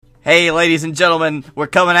Hey, ladies and gentlemen, we're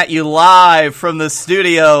coming at you live from the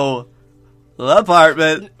studio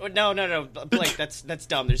apartment. No, Blake, that's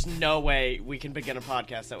dumb. There's no way we can begin a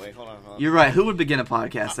podcast that way. Hold on. You're right. Who would begin a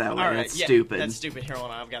podcast that way? All right, That's stupid. That's stupid. Here,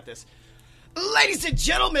 hold on. I've got this. Ladies and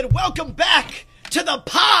gentlemen, welcome back to the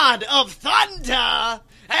Pod of Thunder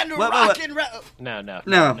and Rock and Roll. No.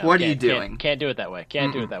 What are you doing? Can't do it that way.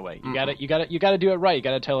 Can't do it that way. You gotta do it right. You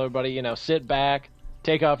gotta tell everybody, sit back,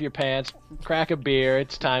 take off your pants, crack a beer.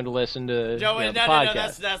 It's time to listen to No,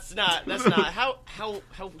 podcast. that's not. How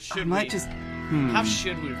should we? How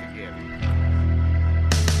should we begin?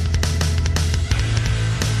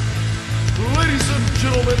 Ladies and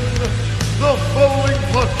gentlemen, the following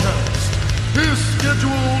podcast is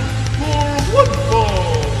scheduled for one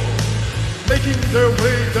fall. Making their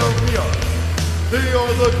way down the aisle, they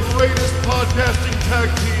are the greatest podcasting tag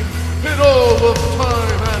team in all of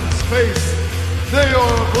time and space. They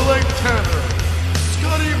are Blake Tanner,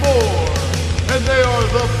 Scotty Moore, and they are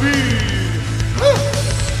the Beefs.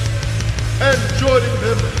 And joining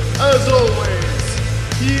them, as always,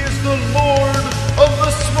 he is the Lord of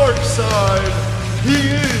the Smart Side. He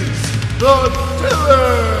is the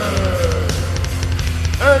Dylan.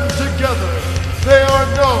 And together, they are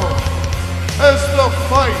known as the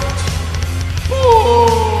Fight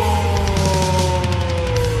Boys.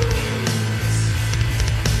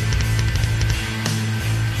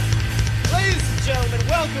 Ladies and gentlemen,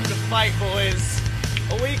 welcome to Fight Boys,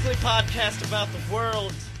 a weekly podcast about the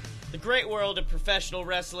world, the great world of professional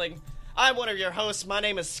wrestling. I'm one of your hosts. My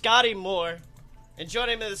name is Scotty Moore, and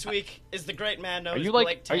joining me this week is the great man known as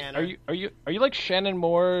Blake Tanner. Are you like Shannon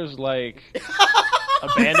Moore's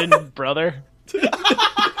abandoned brother?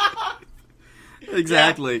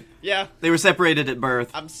 Exactly. Yeah. They were separated at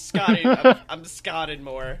birth. I'm Scotty. I'm Scotted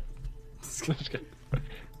Moore.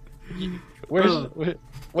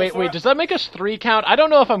 Wait, does that make us 3 count? I don't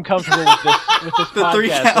know if I'm comfortable with this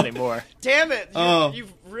podcast anymore. Damn it!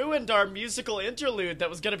 You've ruined our musical interlude that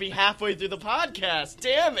was going to be halfway through the podcast.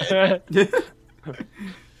 Damn it!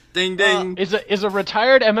 Ding ding. Is a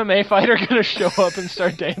retired MMA fighter going to show up and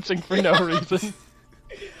start dancing for no reason?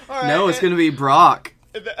 All right, no, it's going to be Brock.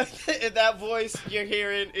 And that voice you're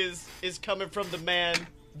hearing is coming from the man,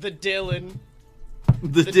 the Dylan.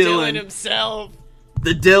 The Dylan himself.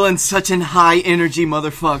 The Dylan's such an high energy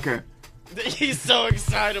motherfucker. He's so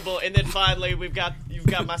excitable. And then finally you've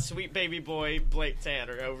got my sweet baby boy Blake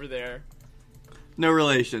Tanner over there. No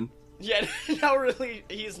relation. Yeah, no, really,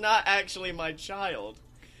 he's not actually my child.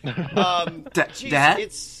 Geez, Dad?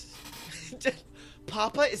 It's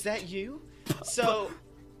Papa, is that you? So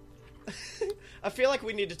I feel like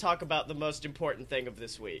we need to talk about the most important thing of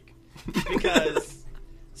this week, because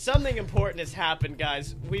something important has happened,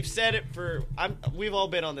 guys. We've said it we've all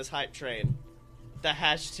been on this hype train. The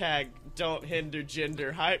hashtag don't hinder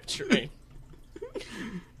gender hype train.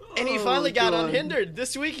 And he finally got unhindered.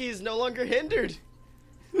 This week he's no longer hindered.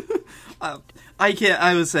 I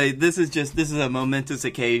would say this is a momentous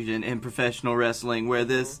occasion in professional wrestling where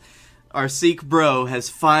our Sikh bro has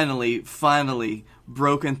finally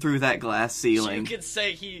broken through that glass ceiling. You could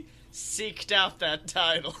say he seeked out that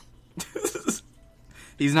title.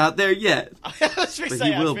 He's not there yet, but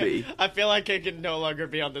he will be. I feel like I can no longer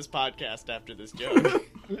be on this podcast after this joke.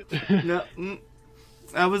 No,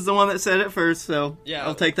 I was the one that said it first, so yeah.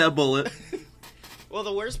 I'll take that bullet. Well,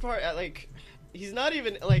 the worst part, he's not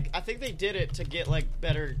even, I think they did it to get,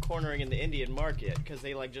 better cornering in the Indian market, because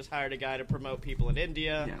they, just hired a guy to promote people in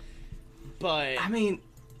India. Yeah. But...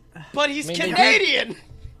 But he's Canadian!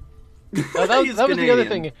 That was the other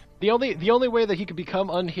thing. The only way that he could become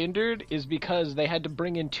unhindered is because they had to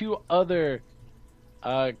bring in 2 other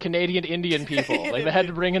Canadian Indian people. They had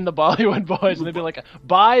to bring in the Bollywood boys, and they'd be like,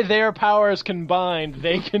 by their powers combined,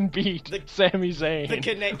 they can beat Sami Zayn,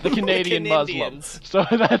 the Canadian Muslim. So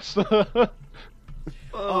that's the...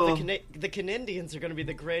 the Canadians are going to be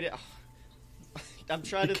the greatest... I'm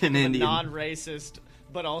trying to think of a non-racist...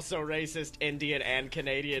 but also racist Indian and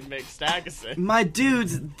Canadian mixed accent. My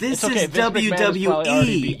dudes, this is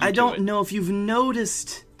WWE. I don't know if you've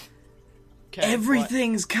noticed.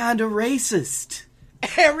 Everything's kind of racist.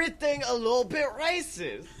 Everything a little bit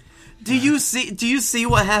racist. Do you see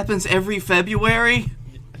what happens every February?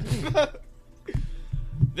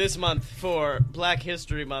 This month, for Black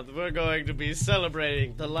History Month, we're going to be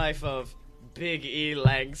celebrating the life of Big E.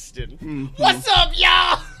 Langston. Mm-hmm. What's up,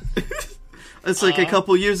 y'all? It's like a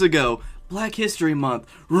couple years ago. Black History Month.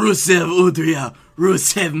 Rusev Udria.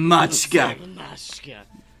 Rusev Machka.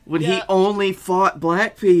 When he only fought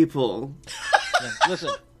black people.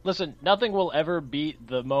 Listen, Listen, nothing will ever beat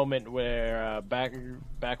the moment where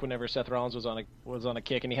back whenever Seth Rollins was on a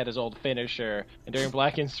kick and he had his old finisher, and during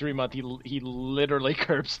Black History Month he literally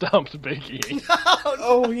curb stomped Big E.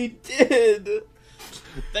 Oh, he did.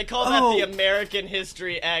 They call that the American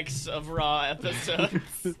History X of Raw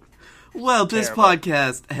episodes. Well, this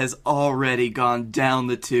podcast has already gone down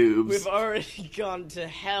the tubes. We've already gone to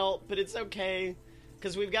hell, but it's okay,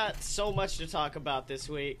 because we've got so much to talk about this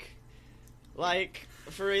week. Like,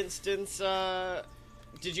 for instance,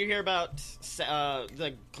 did you hear about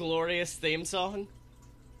the Glorious theme song?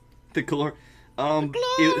 The Glorious.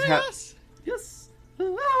 Yes.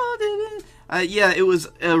 Yeah, it was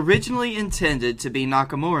originally intended to be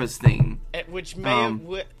Nakamura's theme. Which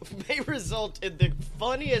may result in the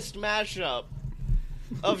funniest mashup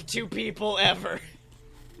of two people ever.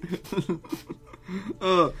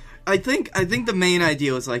 I think the main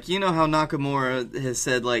idea was, like, you know how Nakamura has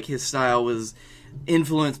said, like, his style was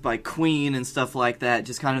influenced by Queen and stuff like that,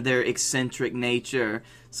 just kind of their eccentric nature.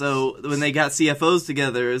 So when they got CFOs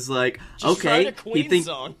together, it's like, just okay, write a Queen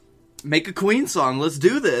song. Make a Queen song, let's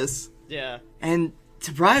do this. Yeah. And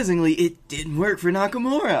surprisingly, it didn't work for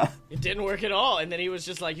Nakamura. It didn't work at all, and then he was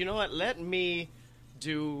just like, you know what, let me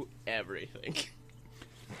do everything.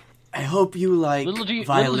 I hope you like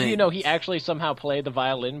violin. Little do you know, he actually somehow played the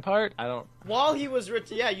violin part? While he was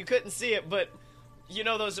you couldn't see it, but you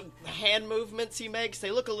know those hand movements he makes?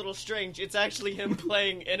 They look a little strange. It's actually him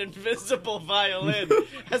playing an invisible violin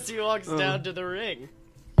as he walks down to the ring.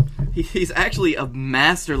 He's actually a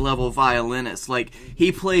master-level violinist. Like,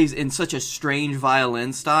 he plays in such a strange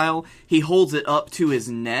violin style, he holds it up to his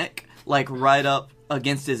neck, like right up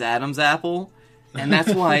against his Adam's apple, and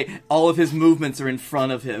that's why all of his movements are in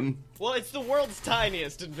front of him. Well, it's the world's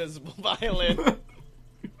tiniest invisible violin.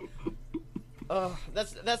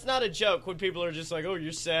 That's not a joke when people are just like, oh,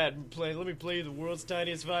 you're sad, let me play you the world's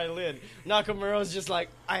tiniest violin. Nakamura's just like,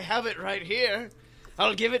 I have it right here.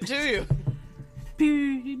 I'll give it to you.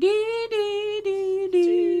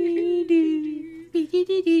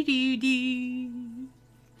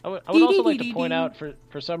 I would also like to point out,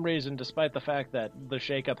 for some reason, despite the fact that the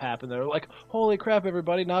shakeup happened, they're like, holy crap,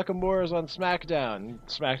 everybody, Nakamura's on SmackDown.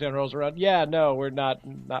 SmackDown rolls around, yeah, no, we're not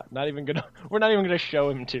even gonna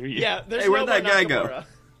show him to you. Yeah, there's where'd that guy go?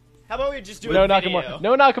 How about we just do a video?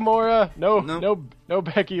 No Nakamura, no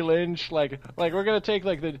Becky Lynch. Like we're gonna take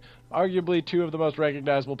like the arguably two of the most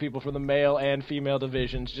recognizable people from the male and female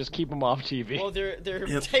divisions, just keep them off TV. Well, they're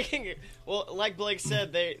taking it. Well, like Blake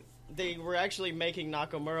said, they were actually making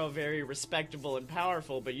Nakamura very respectable and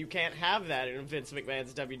powerful, but you can't have that in Vince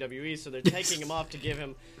McMahon's WWE, so they're taking him off to give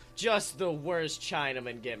him just the worst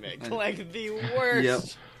Chinaman gimmick, like the worst.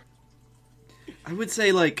 Yep. I would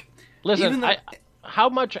say, like, listen, how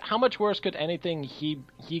much worse could anything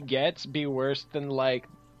he gets be worse than like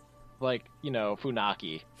you know,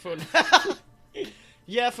 Funaki?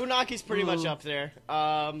 Yeah, Funaki's pretty much up there.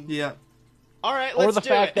 Yeah. All right, let's do it. Or the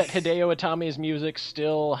fact that Hideo Itami's music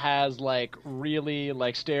still has like really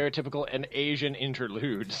like stereotypical and Asian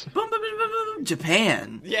interludes.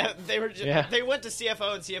 Japan. Yeah, they went to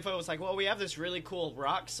CFO and CFO was like, "Well, we have this really cool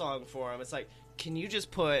rock song for him." It's like, "Can you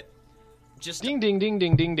just put ding ding ding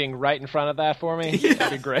ding ding ding right in front of that for me?" Yeah.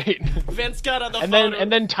 That'd be great. Vince got on the phone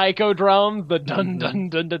and then taiko drum, the dun dun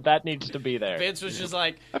dun dun, that needs to be there. Vince was just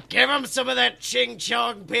like, "Give him some of that ching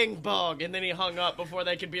chong ping pong," and then he hung up before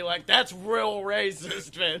they could be like, "That's real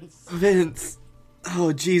racist, Vince." Vince,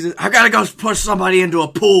 oh Jesus, I gotta go push somebody into a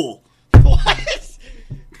pool. What?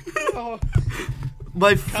 Oh.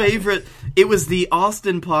 My favorite. It was the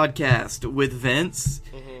Austin podcast with Vince,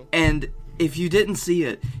 and if you didn't see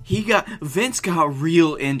it, Vince got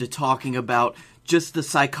real into talking about just the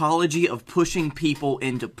psychology of pushing people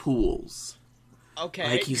into pools. Okay,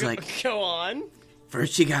 like he's go on.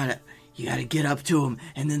 First you gotta get up to them,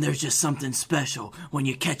 and then there's just something special when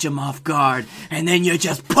you catch them off guard, and then you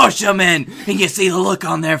just push them in, and you see the look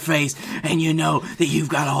on their face, and you know that you've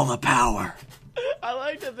got all the power. I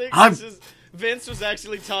like to think Vince was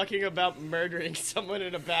actually talking about murdering someone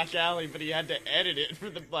in a back alley, but he had to edit it for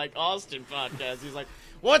the Austin podcast. He's like,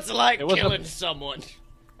 "What's it like killing someone?"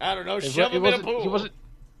 I don't know. Shove him in a pool.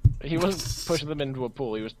 He wasn't pushing them into a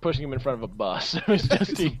pool. He was pushing them in front of a bus. It was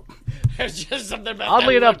just There's just something about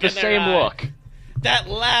oddly that enough look the in their same eye. look. That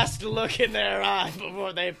last look in their eye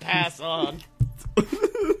before they pass on.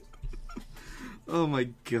 Oh my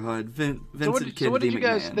God, Vincent Kennedy. So what did you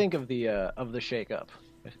guys McMahon. think of the shakeup?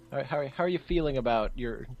 How are you feeling about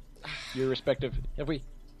your respective?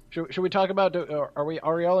 Should we talk about? Are we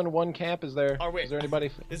all in one camp? Is there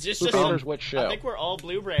anybody who favors which show? I think we're all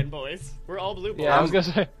Blue Brand boys. We're all Blue boys. Yeah, I was gonna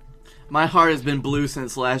say. My heart has been blue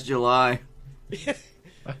since last July.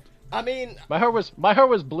 I mean, My heart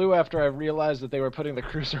was blue after I realized that they were putting the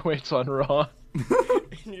cruiserweights on Raw.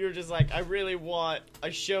 and you're just like, I really want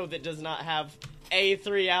a show that does not have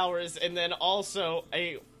 3 hours and then also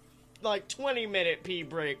a 20-minute pee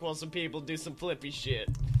break while some people do some flippy shit.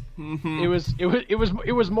 It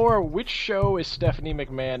was more, which show is Stephanie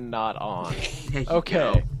McMahon not on? There you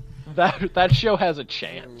Okay. go. That show has a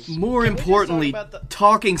chance. More Can we just importantly, talk about the-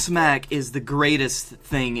 talking smack is the greatest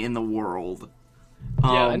thing in the world.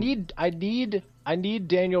 Yeah, Um, I need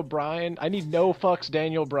Daniel Bryan. I need No Fucks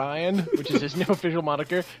Daniel Bryan, which is his new official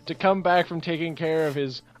moniker, to come back from taking care of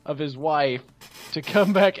his wife, to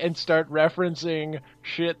come back and start referencing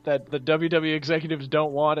shit that the WWE executives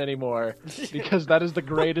don't want anymore, because that is the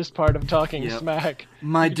greatest part of talking Yep. smack.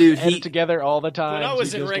 My You dude, just edit he together all the time. When I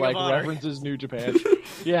was he in just Ring of Honor. references New Japan.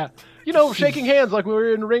 Yeah, shaking hands like we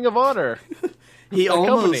were in Ring of Honor. he The company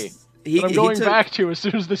almost he, that I'm he going took- back to as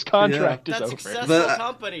soon as this contract is That's over. successful But-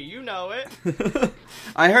 company, you know it.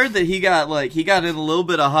 I heard that he got in a little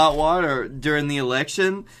bit of hot water during the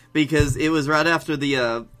election because it was right after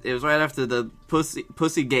the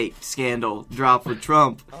Pussygate scandal dropped with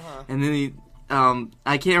Trump, and then he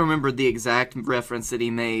I can't remember the exact reference that he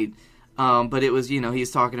made. But it was,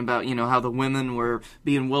 he's talking about, how the women were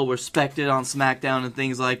being well respected on SmackDown and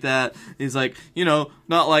things like that. He's like,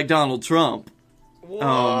 not like Donald Trump.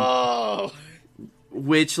 Whoa!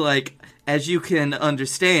 Which, as you can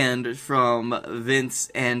understand from Vince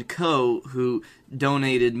and Co., who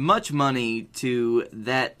donated much money to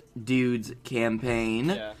that dude's campaign,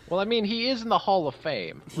 Yeah. Well, I mean, he is in the Hall of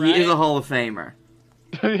Fame. he is Right. a Hall of Famer.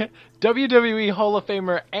 WWE Hall of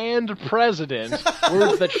Famer and president,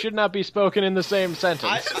 words that should not be spoken in the same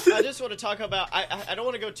sentence. I just want to talk about. I don't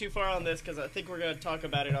want to go too far on this because I think we're going to talk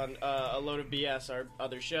about it on A Load of BS, our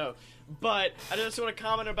other show. But I just want to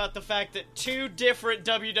comment about the fact that 2 different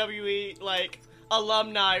WWE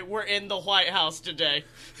alumni were in the White House today.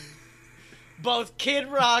 Both Kid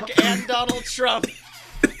Rock and Donald Trump.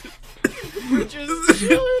 We're just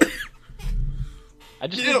chilling. I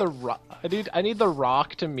just need the Rock. I need the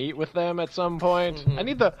Rock to meet with them at some point. Mm-hmm.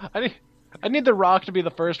 I need the Rock to be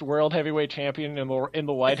the first world heavyweight champion in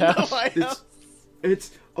the White House. The White House.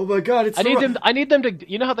 It's oh my god! It's I need them to.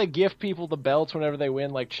 You know how they gift people the belts whenever they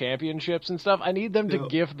win championships and stuff. I need them to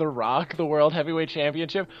gift the Rock the world heavyweight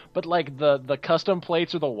championship, but the custom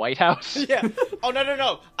plates are the White House. Yeah. Oh,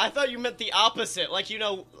 no. I thought you meant the opposite.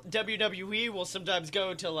 WWE will sometimes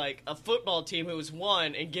go to, a football team who's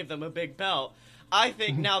won and give them a big belt. I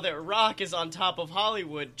think now that Rock is on top of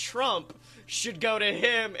Hollywood, Trump should go to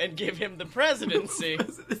him and give him the presidency.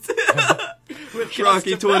 With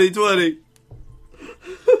Rocky custom 2020.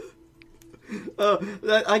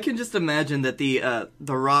 I can just imagine that the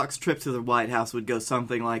Rock's trip to the White House would go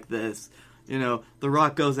something like this. The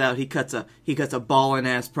Rock goes out, he cuts a ballin'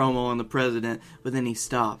 ass promo on the president, but then he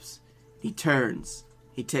stops. He turns.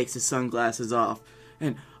 He takes his sunglasses off,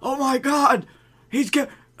 and oh my God, he's got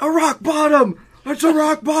a rock bottom. It's a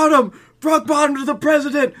rock bottom. Rock bottom to the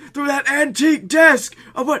president through that antique desk.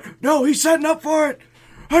 Oh, but no, he's setting up for it.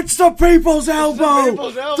 It's the people's elbow.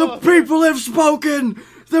 people's elbow. The people have spoken.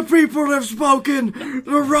 The people have spoken.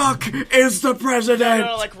 The Rock is the president.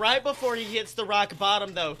 No, right before he hits the rock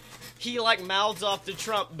bottom, though, he mouths off to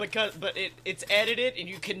Trump but it's edited and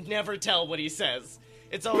you can never tell what he says.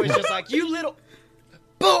 It's always just you little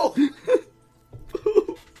boom.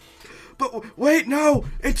 But wait, no,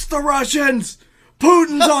 it's the Russians.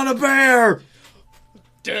 Putin's on a bear.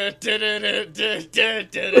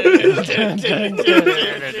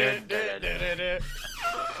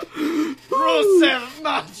 Rusev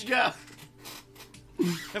Machka.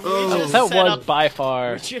 That was by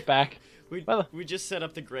far back. We just set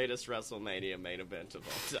up the greatest WrestleMania main event of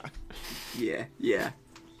all time. Yeah.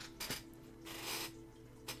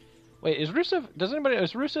 Wait, is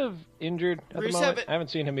Rusev injured at the moment? I haven't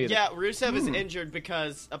seen him either. Yeah, Rusev is injured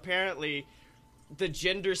because apparently the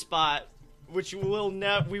gender spot, which we will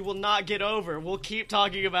not get over. We'll keep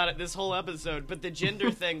talking about it this whole episode, but the gender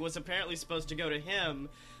thing was apparently supposed to go to him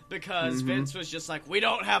because Vince was just we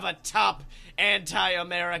don't have a top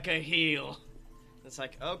anti-America heel. It's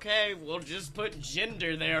okay, we'll just put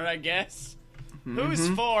gender there, I guess. Who's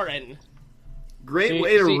foreign? Great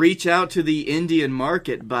way to reach out to the Indian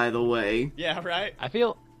market, by the way. Yeah, right? I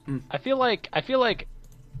feel like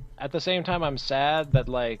at the same time I'm sad that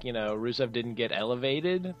Rusev didn't get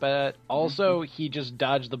elevated, but also he just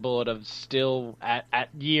dodged the bullet of still at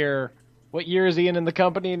year What year is Ian in the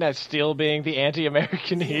company? And that's still being the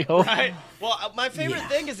anti-American heel. Right? Well, my favorite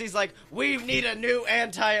thing is he's like, we need a new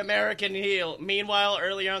anti-American heel. Meanwhile,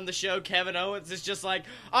 earlier on the show, Kevin Owens is just like,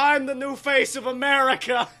 I'm the new face of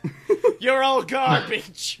America. You're all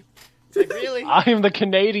garbage. It's like, really? I am the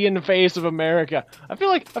Canadian face of America. I feel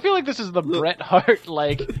like this is the Bret Hart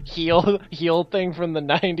like heel thing from the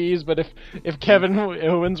 90s, but if Kevin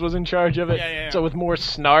Owens was in charge of it, Yeah. so with more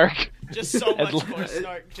snark. Just so much more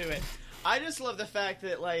snark to it. I just love the fact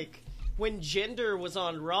that, like, when Jinder was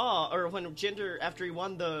on Raw, or when Jinder, after he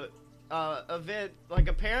won the event, like,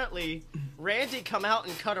 apparently Randy come out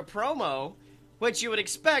and cut a promo, which you would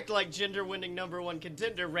expect, like, Jinder winning #1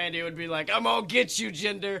 contender, Randy would be like, I'm gonna get you,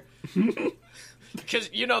 Jinder.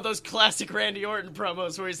 Because, you know, those classic Randy Orton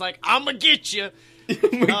promos where he's like, I'm gonna get you.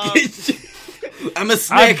 I'm a I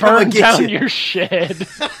snake. I'm gonna burned get down you. your shed.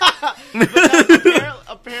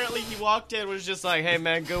 Apparently he walked in and was just like, hey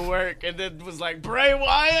man, good work, and then was like, Bray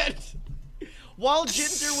Wyatt, while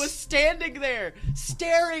Jinder was standing there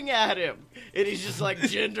staring at him, and he's just like,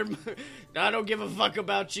 Jinder, I don't give a fuck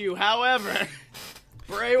about you, however,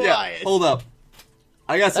 Bray Wyatt. Hold up,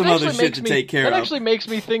 I got some other shit to take care of. That actually makes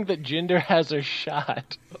me think that Jinder has a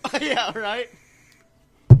shot. Yeah, right.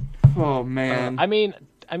 Oh man, I mean,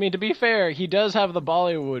 to be fair, he does have the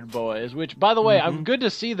Bollywood Boys, which, by the way, I'm good to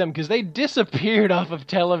see them because they disappeared off of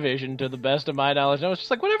television, to the best of my knowledge. And I was just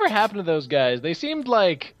like, whatever happened to those guys? They seemed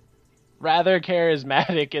like rather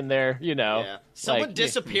charismatic in their, Someone like,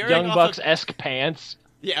 disappearing Young off Bucks-esque pants.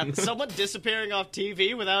 Yeah, someone disappearing off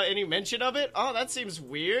TV without any mention of it? Oh, that seems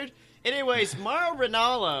weird. Anyways, Mauro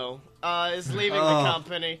Ranallo is leaving the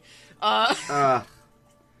company. I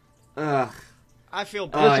feel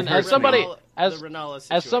bad. Listen, as somebody, the Ranallo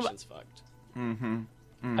situation's fucked.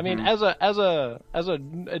 I mean, as a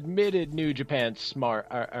admitted New Japan smart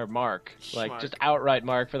or mark, like Schmark. just outright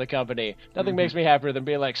mark for the company, nothing makes me happier than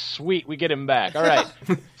being like, sweet, we get him back. All right,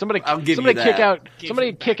 somebody give you kick that. out Give somebody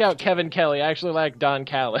him kick back. out Kevin Kelly. I actually like Don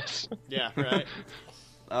Callis. Yeah, right.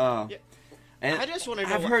 and I just want to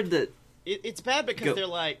know. I've heard that. It's bad because Go. they're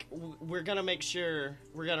like, we're gonna make sure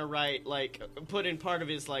we're gonna write, like, put in part of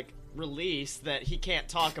his, like, release that he can't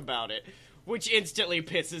talk about it, which instantly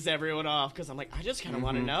pisses everyone off because I'm like, I just kind of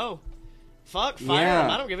want to know. Fuck, fire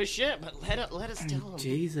him. I don't give a shit, but let us tell him.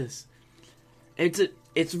 Jesus,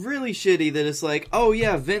 it's really shitty that it's like, oh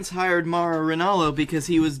yeah, Vince hired Mauro Ranallo because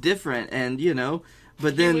he was different, and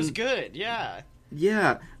but then He was good, yeah.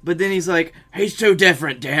 yeah, but then he's like, he's too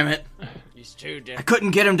different, damn it. He's too I different.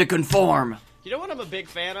 couldn't get him to conform. You know what I'm a big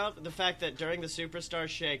fan of? The fact that during the Superstar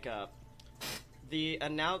shakeup, the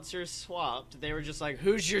announcers swapped. They were just like,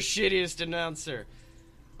 who's your shittiest announcer?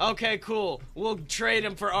 Okay, cool. We'll trade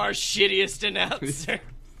him for our shittiest announcer.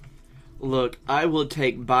 Look, I will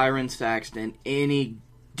take Byron Saxton any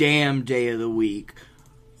damn day of the week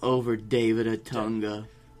over David Otunga.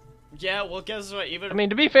 Yeah, well, guess what? I mean,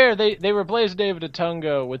 to be fair, they replaced David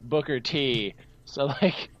Otunga with Booker T, so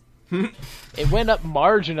like it went up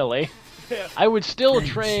marginally. I would still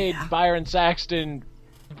trade Byron Saxton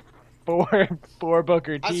for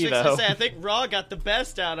Booker I was T, fixing though. to say, I think Raw got the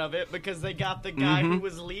best out of it because they got the guy who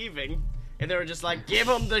was leaving, and they were just like, give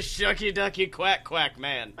him the shucky ducky quack quack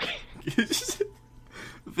man.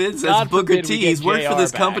 Vince God says Booker forbid we T. get He's worked for JR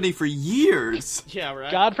this back. company for years. Yeah,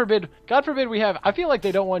 right? God forbid we have. I feel like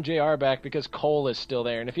they don't want JR back because Cole is still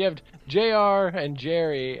there, and if you have JR and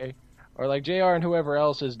Jerry, or like JR and whoever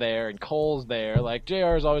else is there, and Cole's there, like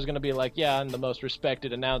JR is always going to be like, yeah, I'm the most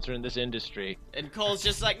respected announcer in this industry. And Cole's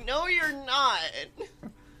just like, no, you're not.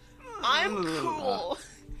 I'm cool.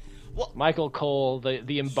 Michael Cole,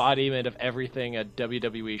 the embodiment of everything a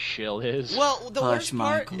WWE shill is. Well, the Hush, worst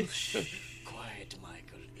part... Michael. Shh. Quiet,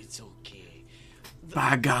 Michael. It's okay.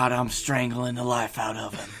 By God, I'm strangling the life out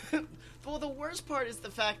of him. Well, the worst part is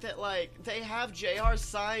the fact that, like, they have JR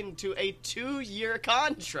signed to a 2-year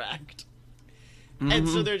contract. And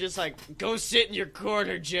so they're just like, go sit in your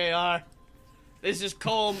corner, JR. This is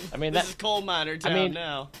coal. This is coal miner town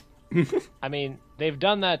now. I mean, they've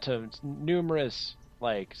done that to numerous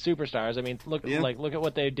like superstars. I mean, look at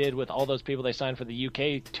what they did with all those people they signed for the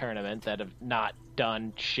UK tournament that have not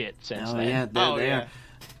done shit since then. Yeah, Oh, they yeah.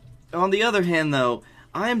 are. On the other hand, though,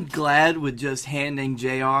 I'm glad with just handing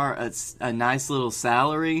JR a nice little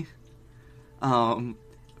salary,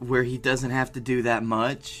 where he doesn't have to do that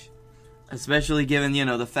much. Especially given,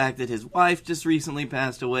 the fact that his wife just recently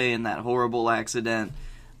passed away in that horrible accident.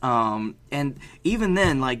 And even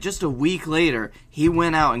then, like, just a week later, he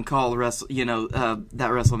went out and called that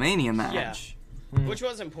WrestleMania match. Yeah. Which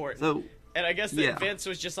was important. So, and I guess that Vince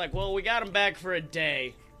was just like, well, we got him back for a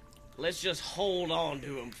day. Let's just hold on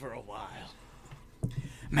to him for a while.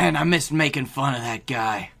 Man, I missed making fun of that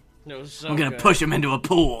guy. It was so I'm gonna good. push him into a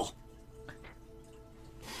pool.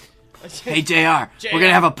 Hey, JR, we're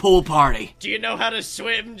gonna have a pool party. Do you know how to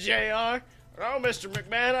swim, JR? Oh, Mr.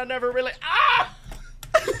 McMahon, I never really... Ah!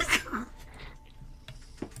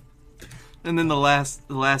 And then the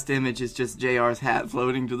last image is just JR's hat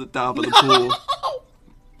floating to the top of the pool.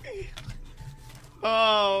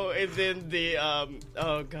 Oh, and then the,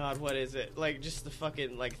 oh god, what is it? Like, just the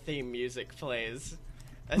fucking, like, theme music plays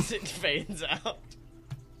as it fades out.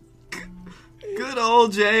 Good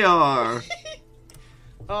old JR.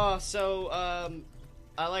 Oh, so,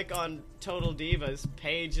 I like on Total Divas,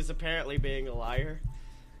 Paige is apparently being a liar.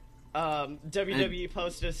 WWE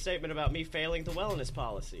posted a statement about me failing the wellness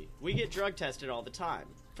policy. We get drug tested all the time.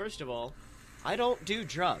 First of all, I don't do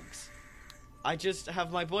drugs. I just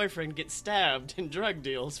have my boyfriend get stabbed in drug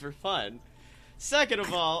deals for fun. Second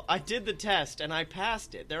of all, I did the test and I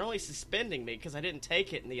passed it. They're only suspending me because I didn't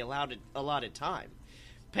take it in the allotted time.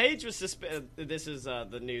 Paige was suspended. This is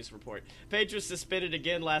the news report. Paige was suspended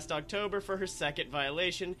again last October for her second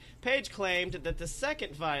violation. Paige claimed that the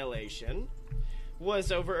second violation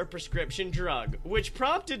was over a prescription drug, which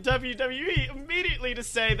prompted WWE immediately to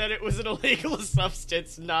say that it was an illegal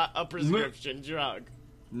substance, not a prescription drug.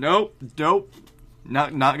 Nope.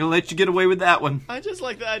 Not gonna let you get away with that one. I just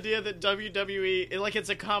like the idea that WWE, like, it's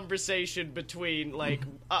a conversation between, like,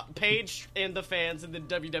 Paige and the fans, and then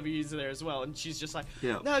WWE's there as well, and she's just like,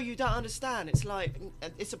 Yeah. No, you don't understand, it's like,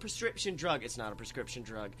 it's a prescription drug. It's not a prescription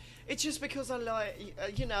drug. It's just because I, like,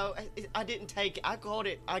 I didn't take it, I got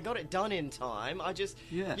it done in time, I just,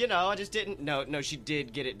 Yeah. I just didn't, no, she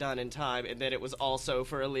did get it done in time, and then it was also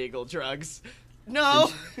for illegal drugs.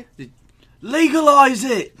 No! Legalize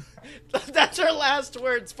it! That's our last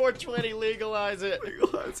words. 420, legalize it.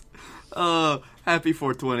 Happy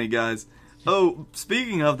 420, guys. Oh,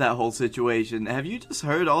 speaking of that whole situation, have you just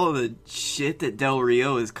heard all of the shit that Del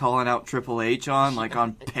Rio is calling out Triple H on, like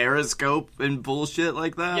on Periscope and bullshit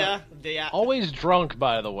like that? Yeah. Always drunk,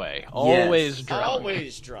 by the way. Always drunk.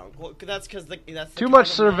 Always drunk. Well, that's because that's the Too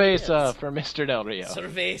much kind of man he cerveza is. for Mr. Del Rio.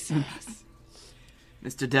 Cerveza.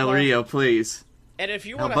 Mr. Del Rio, please. And if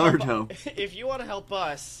you want Alberto. to help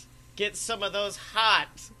us get some of those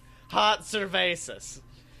hot cervezas,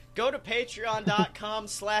 go to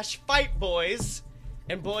patreon.com/fightboys,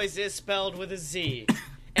 and boys is spelled with a Z,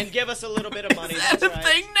 and give us a little bit of money. That's right. a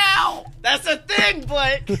thing now! That's a thing,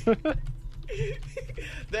 Blake!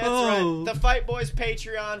 That's Oh. right. The Fight Boys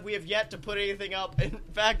Patreon, we have yet to put anything up. In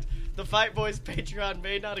fact, the Fight Boys Patreon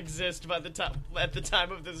may not exist at the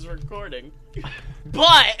time of this recording.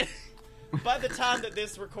 But by the time that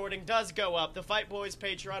this recording does go up, the Fight Boys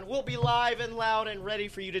Patreon will be live and loud and ready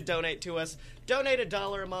for you to donate to us. Donate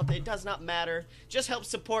 $1 a month. It does not matter. Just helps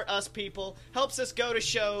support us people. Helps us go to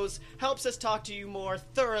shows. Helps us talk to you more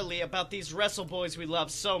thoroughly about these Wrestle Boys we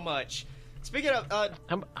love so much. Speaking of,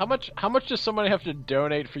 How much does somebody have to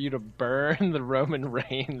donate for you to burn the Roman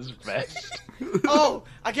Reigns vest? oh,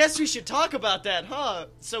 I guess we should talk about that, huh?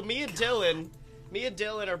 So me and Dylan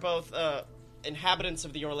are both inhabitants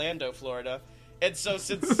of the Orlando, Florida, and so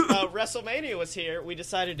since WrestleMania was here, we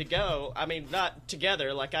decided to go. I mean, not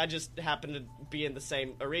together. Like, I just happened to be in the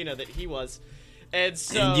same arena that he was, and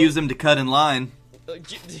so And use them to cut in line.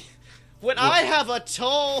 when I have a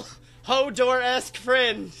tall Hodor-esque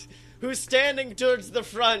friend who's standing towards the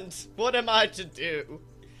front, what am I to do?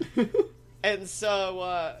 And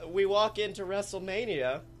so we walk into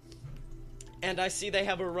WrestleMania, and I see they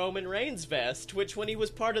have a Roman Reigns vest, which when he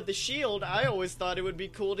was part of the Shield, I always thought it would be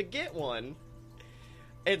cool to get one.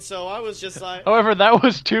 And so I was just like... However, that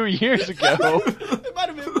was 2 years ago. It might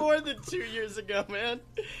have been more than 2 years ago, man.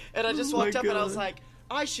 And I just walked up and I was like,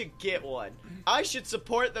 I should get one. I should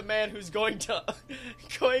support the man who's going to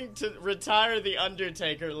retire the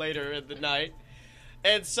Undertaker later in the night.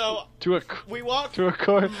 And so we walked to a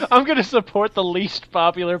court. I'm gonna support the least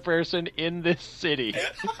popular person in this city.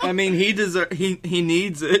 I mean, he needs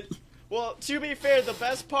it. Well, to be fair, the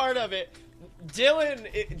best part of it,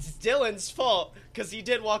 it's Dylan's fault, because he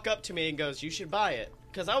did walk up to me and goes, "You should buy it."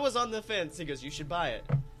 Because I was on the fence. He goes, "You should buy it,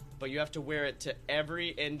 but you have to wear it to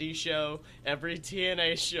every indie show, every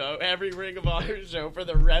TNA show, every Ring of Honor show for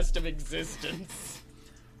the rest of existence."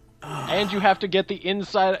 And you have to get the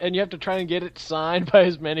inside, and you have to try and get it signed by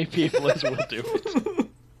as many people as will do it.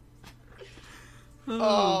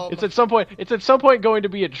 It's at some point going to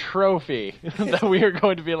be a trophy that we are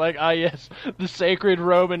going to be like, ah, yes, the sacred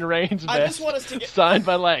Roman Reigns I vest just want us to get signed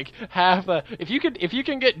by like half the. If you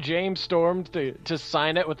can get James Storm to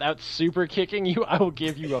sign it without super kicking you, I will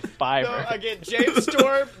give you a $5. No, again, James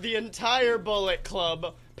Storm, the entire Bullet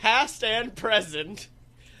Club, past and present.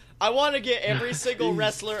 I want to get every single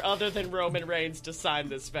wrestler other than Roman Reigns to sign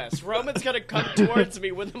this vest. Roman's going to come towards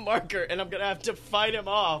me with a marker, and I'm going to have to fight him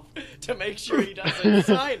off to make sure he doesn't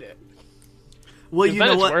sign it. Well, you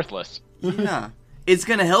know it's what? Worthless. Yeah. It's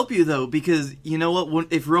going to help you, though, because you know what?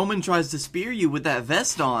 If Roman tries to spear you with that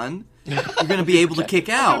vest on, you're going to be able to kick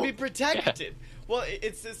I'm out. going to be protected. Well,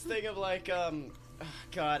 it's this thing of like,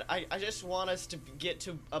 God, I just want us to get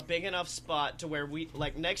to a big enough spot to where we,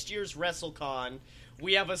 like next year's WrestleCon,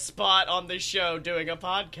 we have a spot on the show doing a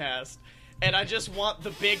podcast, and I just want the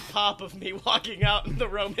big pop of me walking out in the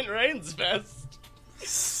Roman Reigns vest.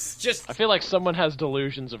 Just, I feel like someone has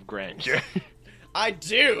delusions of grandeur. I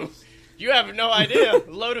do. You have no idea.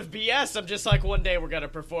 Load of BS. I'm just like, one day we're gonna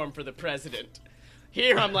perform for the president.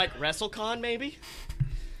 Here, I'm like, WrestleCon maybe.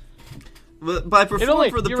 But by performing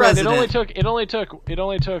for the you're president, right, it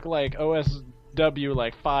only took like OSW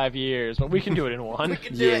like 5 years, but we can do it in one. We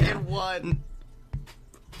can do it in one.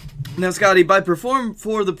 Now, Scotty, by perform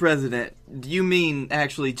for the president, do you mean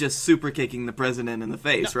actually just super kicking the president in the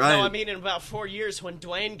face, right? No, I mean in about 4 years when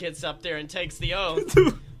Dwayne gets up there and takes the oath,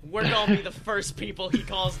 we're gonna be the first people he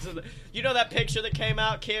calls to the... You know that picture that came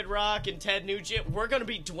out, Kid Rock and Ted Nugent? We're gonna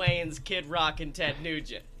be Dwayne's Kid Rock and Ted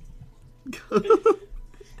Nugent.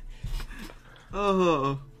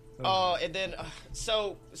 Oh. Oh, and then,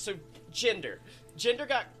 so gender. Gender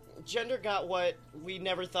got what we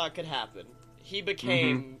never thought could happen. He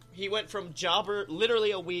became, he went from jobber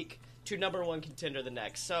literally a week to number one contender the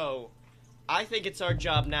next. So, I think it's our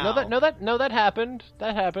job now. That happened.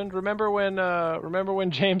 That happened. Remember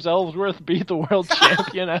when James Ellsworth beat the world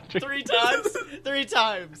champion after 3 times? 3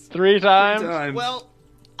 times. 3 times? Well,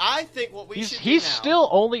 I think what we should do he's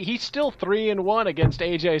now... he's still 3-1 against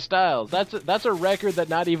AJ Styles. That's a record that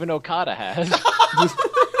not even Okada has.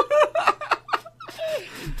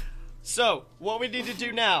 So, what we need to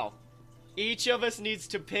do now, each of us needs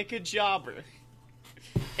to pick a jobber,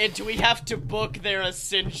 and we have to book their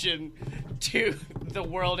ascension to the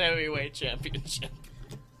World Heavyweight Championship.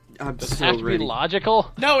 I'm Does it so have to ready. be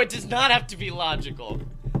logical? No, it does not have to be logical.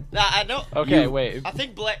 Now, I know. Okay, wait. I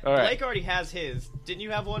think Blake already has his. Didn't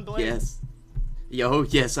you have one, Blake? Yes.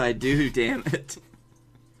 Yes, I do, damn it.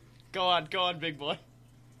 Go on, big boy.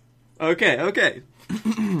 Okay.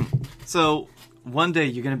 So, one day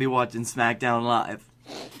you're going to be watching SmackDown Live,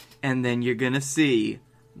 and then you're going to see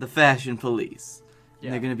the Fashion Police. Yeah.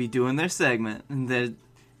 And they're going to be doing their segment,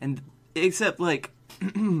 and except, like,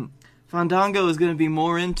 Fandango is going to be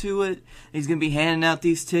more into it. He's going to be handing out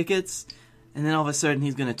these tickets, and then all of a sudden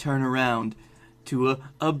he's going to turn around to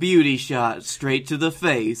a beauty shot straight to the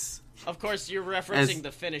face. Of course, you're referencing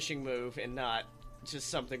the finishing move and not just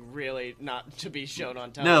something really not to be shown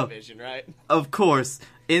on television, right? Of course.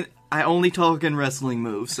 I only talk in wrestling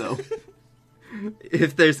moves, so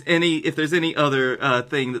if there's any other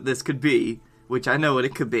thing that this could be, which I know what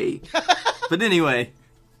it could be. But anyway,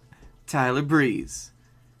 Tyler Breeze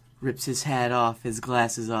rips his hat off, his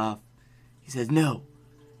glasses off. He says, "No,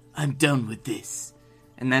 I'm done with this."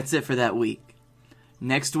 And that's it for that week.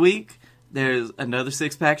 Next week, there's another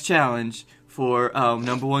six-pack challenge for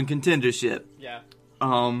number one contendership. Yeah.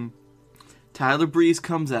 Tyler Breeze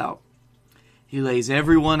comes out. He lays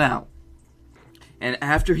everyone out. And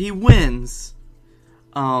after he wins,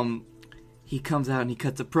 he comes out and he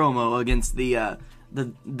cuts a promo against the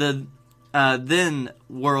then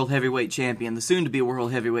World Heavyweight Champion, the soon-to-be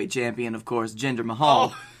World Heavyweight Champion, of course, Jinder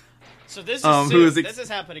Mahal. Oh, so this is soon. This is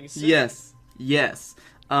happening soon. Yes.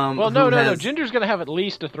 Well, no. Jinder's going to have at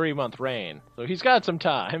least a 3-month reign, so he's got some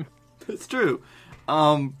time. It's true.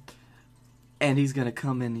 And he's going to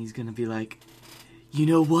come in and he's going to be like, "You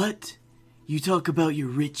know what? You talk about your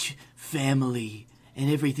rich family and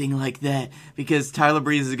everything like that," because Tyler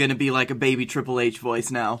Breeze is going to be like a baby Triple H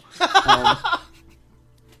voice now.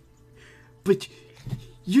 But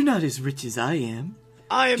you're not as rich as I am.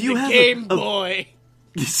 I am the Game Boy.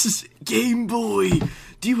 This is Game Boy.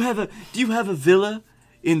 Do you have a villa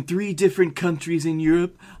in 3 different countries in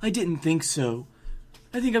Europe? I didn't think so.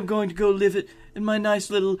 I think I'm going to go live in my nice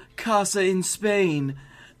little casa in Spain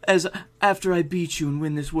after I beat you and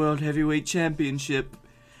win this World Heavyweight Championship.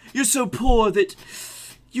 You're so poor that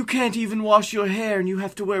you can't even wash your hair and you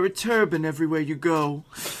have to wear a turban everywhere you go.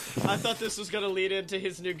 I thought this was going to lead into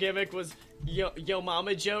his new gimmick was yo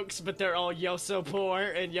mama jokes, but they're all yo so poor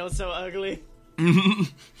and yo so ugly.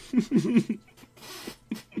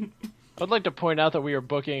 I'd like to point out that we are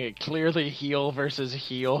booking a clearly heel versus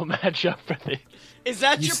heel matchup for the... Is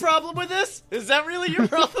that your problem with this? Is that really your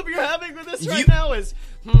problem you're having with this right now?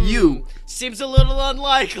 Seems a little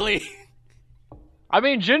unlikely. I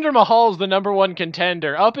mean, Jinder Mahal's the number one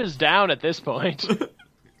contender. Up is down at this point.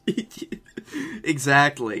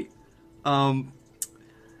 Exactly.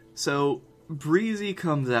 So Breezy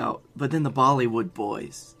comes out, but then the Bollywood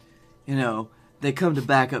boys, they come to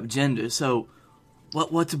back up Jinder. So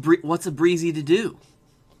what's a Breezy to do?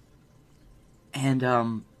 And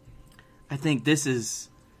I think this is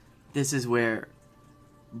where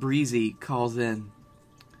Breezy calls in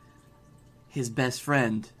his best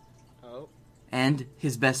friend and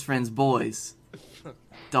his best friend's boys,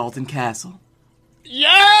 Dalton Castle.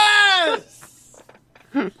 Yes!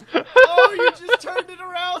 Oh, you just turned it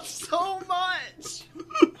around so much.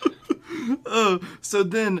 So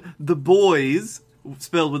then the boys,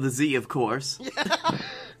 spelled with a Z, of course,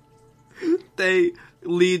 they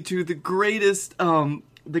lead to the greatest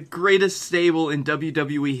stable in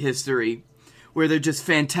WWE history, where they're just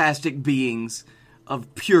fantastic beings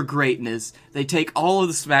of pure greatness. They take all of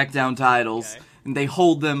the SmackDown titles and they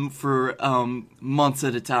hold them for months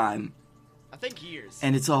at a time. I think years.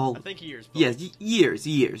 And it's all... I think years. Yeah,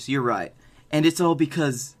 years. You're right. And it's all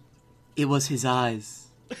because it was his eyes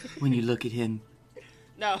when you look at him.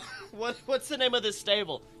 Now, what's the name of this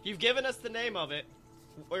stable? You've given us the name of it,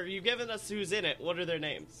 or you've given us who's in it. What are their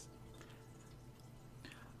names?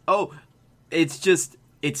 Oh, it's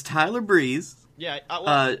Tyler Breeze. Yeah.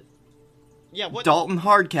 What? Dalton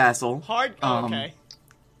Hardcastle. Okay.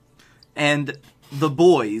 And the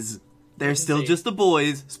boys. They're still Z. just the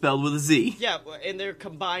boys, spelled with a Z. Yeah, and their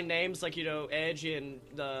combined names, like, Edge and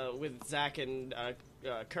with Zach and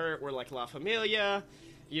Kurt were like La Familia.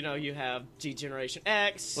 You have G-Generation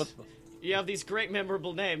X. You have these great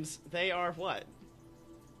memorable names. They are what?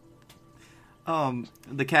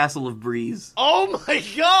 The Castle of Breeze. Oh my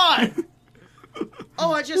god!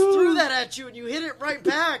 Oh, I just threw that at you and you hit it right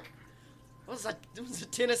back. It was a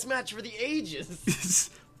tennis match for the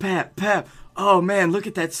ages. Pap. Oh man, look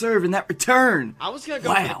at that serve and that return. I was gonna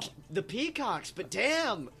go for the Peacocks, but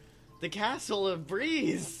damn, the Castle of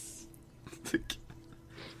Breeze.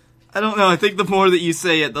 I don't know. I think the more that you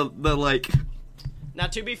say it, the like. Now,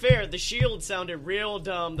 to be fair, the Shield sounded real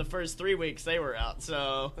dumb the first 3 weeks they were out.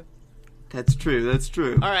 So. That's true.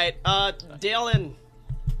 All right, Dylan,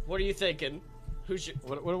 what are you thinking?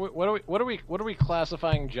 What are we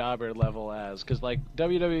classifying jobber level as? Because like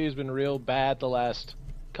WWE has been real bad the last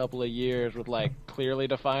couple of years with like clearly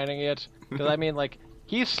defining it. Because I mean, like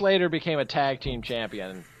Heath Slater became a tag team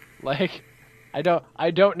champion. Like, I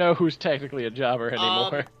don't know who's technically a jobber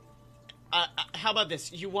anymore. How about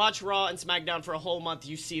this? You watch Raw and SmackDown for a whole month,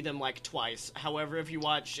 you see them like twice. However, if you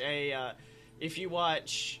watch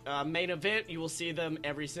Main Event, you will see them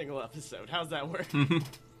every single episode. How's that work?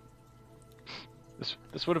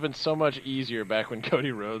 This would have been so much easier back when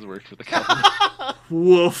Cody Rhodes worked for the company.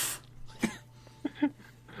 Woof.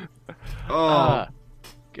 Oh.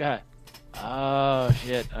 God. Oh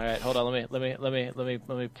shit. All right, hold on. Let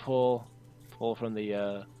me pull from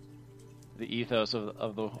the ethos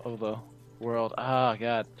of the world. Ah,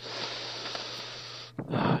 God.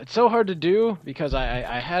 It's so hard to do because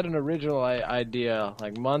I had an original idea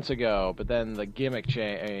like months ago, but then the gimmick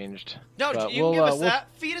changed. No, but you can give us that.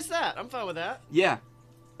 Feed us that. I'm fine with that. Yeah.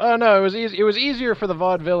 Oh no, it was easy. It was easier for the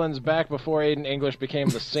Vaudevillains back before Aiden English became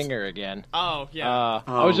the singer again. Oh yeah.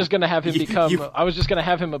 I was just gonna have him become. I was just gonna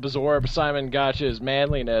have him absorb Simon Gotch's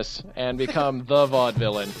manliness and become the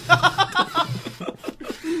Vaudevillain.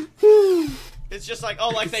 It's just like,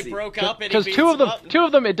 they broke up and because two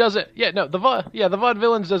of them, it doesn't. Yeah, no, the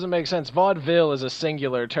Vaudevillains doesn't make sense. Vaudeville is a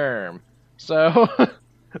singular term, so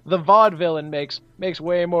the Vaudevillain makes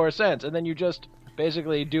way more sense. And then you just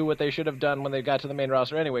basically do what they should have done when they got to the main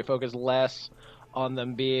roster anyway. Focus less on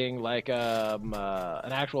them being like an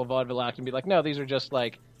actual vaudeville act and be like, no, these are just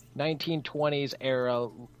like 1920s era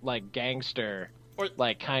like gangster, or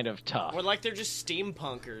like kind of tough, or like they're just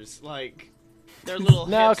steampunkers, like. They're little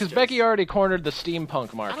no, because Becky already cornered the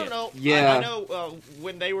steampunk market. I don't know. Yeah, I know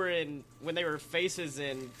when they were faces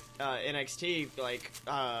in NXT, like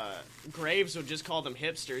Graves would just call them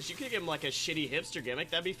hipsters. You could give them like a shitty hipster gimmick.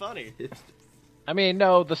 That'd be funny. I mean,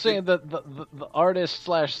 no, the artist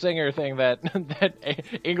 / singer thing that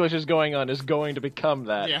English is going on is going to become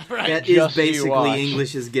that. Yeah, right. That is basically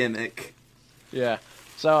English's gimmick. Yeah.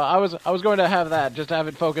 So I was going to have that, just to have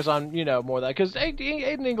it focus on more of that, because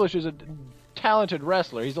Aiden English is a talented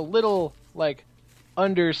wrestler. He's a little like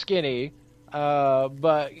under skinny,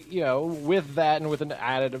 but with that and with an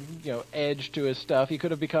added edge to his stuff, he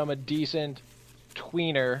could have become a decent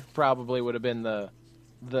tweener. Probably would have been the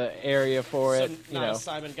area for it. Not a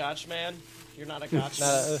Simon Gotch man. You're not a Gotch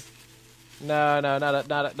man. No, not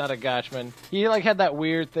a Gotchman. He like had that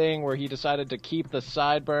weird thing where he decided to keep the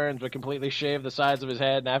sideburns but completely shave the sides of his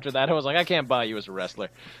head, and after that, I was like, I can't buy you as a wrestler.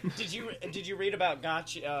 Did you read about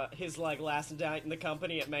Gotch his like last night in the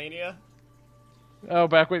company at Mania? Oh,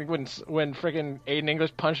 back when freaking Aiden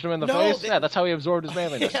English punched him in the face? Yeah, that's how he absorbed his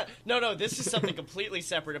manliness. Yeah, no, this is something completely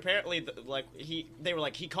separate. Apparently, they were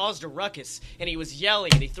like, he caused a ruckus, and he was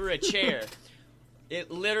yelling, and he threw a chair. It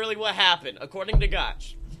literally what happened, according to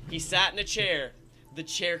Gotch. He sat in a chair, the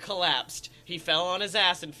chair collapsed, he fell on his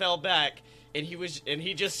ass and fell back, and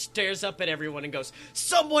he just stares up at everyone and goes,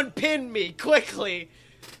 "Someone pin me, quickly!"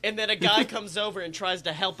 And then a guy comes over and tries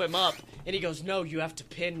to help him up, and he goes, "No, you have to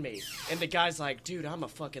pin me." And the guy's like, "Dude, I'm a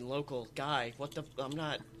fucking local guy.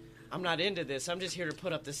 I'm not into this. I'm just here to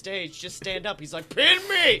put up the stage. Just stand up." He's like, "Pin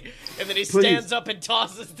me!" And then he stands up and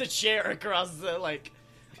tosses the chair across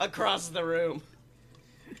the room.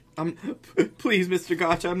 Please, Mr.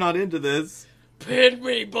 Gotch, I'm not into this. Pin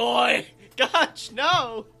me, boy! Gotch,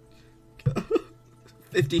 no!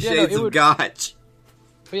 50 Shades of Gotch.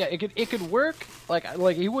 But yeah, it could work.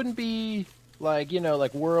 Like he wouldn't be like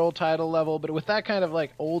world title level, but with that kind of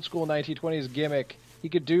like old school 1920s gimmick, he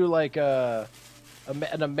could do like a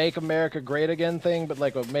Make America Great Again thing, but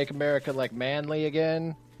like a Make America like manly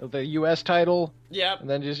again, the U.S. title. Yep. And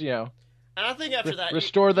then just And I think after that,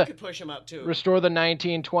 restore you could push him up too. Restore the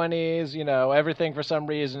 1920s. Everything for some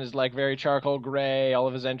reason is like very charcoal gray. All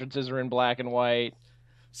of his entrances are in black and white.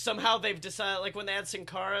 Somehow they've decided, like when they had Sin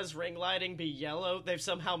Cara's ring lighting be yellow, they've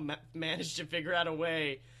somehow managed to figure out a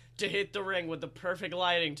way to hit the ring with the perfect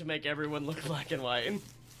lighting to make everyone look black and white.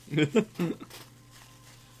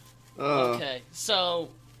 Okay, so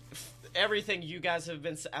everything you guys have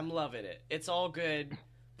been, I'm loving it. It's all good,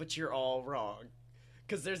 but you're all wrong.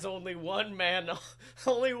 Because there's only one man on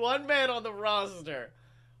the roster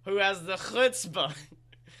who has the chutzpah,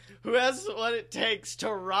 who has what it takes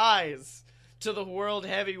to rise to the World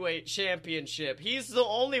Heavyweight Championship. He's the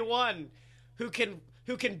only one who can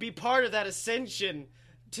be part of that ascension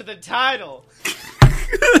to the title.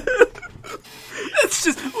 That's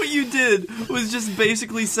just what you did, was just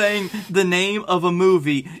basically saying the name of a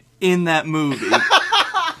movie in that movie.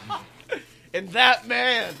 And that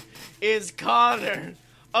man is Connor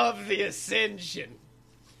of the Ascension.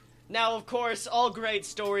 Now, of course, all great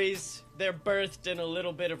stories, they're birthed in a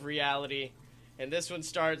little bit of reality. And this one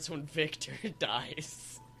starts when Victor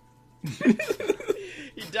dies.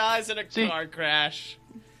 He dies in a car crash.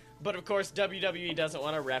 But, of course, WWE doesn't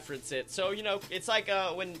want to reference it. So, it's like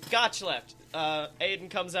when Gotch left. Aiden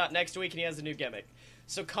comes out next week and he has a new gimmick.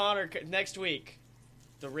 So Connor, next week,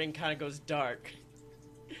 the ring kind of goes dark.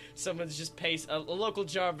 Someone's just a local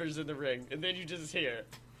jobber's in the ring. And then you just hear,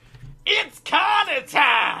 "It's Connor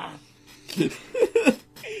time!"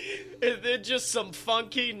 And then just some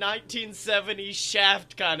funky 1970s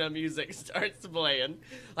Shaft kind of music starts playing.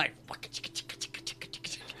 Like,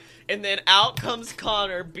 and then out comes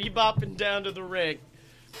Connor, bebopping down to the ring.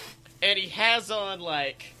 And he has on,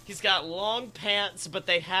 he's got long pants, but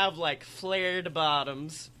they have, flared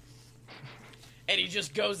bottoms. And he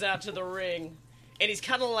just goes out to the ring. And he's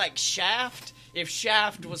kind of like Shaft, if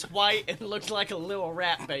Shaft was white and looked like a little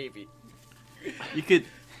rat baby. You could...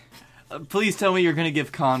 please tell me you're going to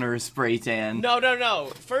give Connor a spray tan.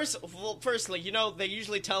 No. Firstly, they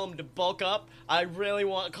usually tell him to bulk up. I really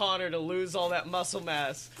want Connor to lose all that muscle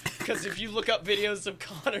mass. Because if you look up videos of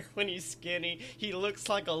Connor when he's skinny, he looks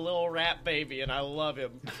like a little rat baby, and I love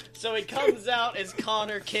him. So he comes out as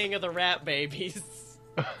Connor, king of the rat babies.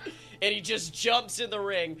 And he just jumps in the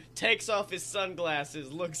ring, takes off his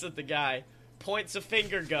sunglasses, looks at the guy, points a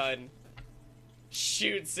finger gun,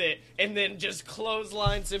 shoots it, and then just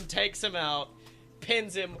clotheslines him, takes him out,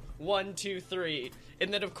 pins him 1, 2, 3.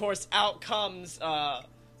 And then, of course, out comes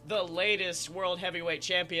the latest World Heavyweight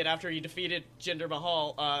Champion after he defeated Jinder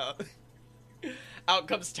Mahal. Out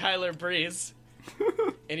comes Tyler Breeze.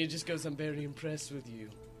 And he just goes, "I'm very impressed with you.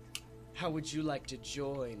 How would you like to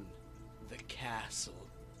join the castle?"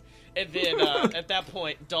 And then, at that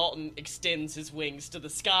point, Dalton extends his wings to the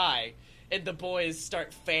sky. And the boys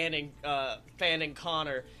start fanning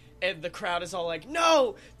Connor. And the crowd is all like,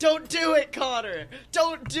 "No! Don't do it, Connor!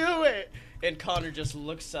 Don't do it!" And Connor just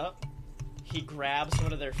looks up. He grabs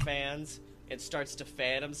one of their fans and starts to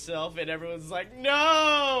fan himself. And everyone's like,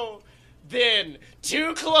 "No!" Then,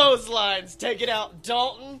 2 clotheslines, taking out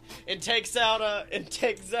Dalton and takes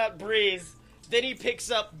out Breeze. Then he picks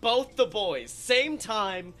up both the boys. Same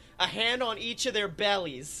time, a hand on each of their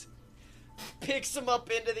bellies. Picks them up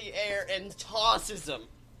into the air and tosses them.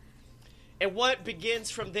 And what begins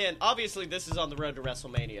from then, obviously this is on the road to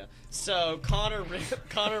WrestleMania. So Connor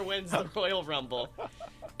wins the Royal Rumble.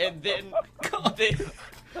 and then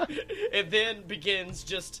it then begins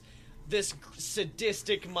just this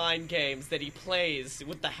sadistic mind games that he plays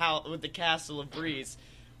with the Castle of Breeze,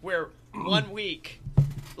 where 1 week,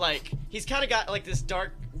 like, he's kind of got like this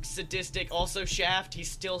dark, sadistic, also Shaft.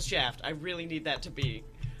 He's still Shaft. I really need that to be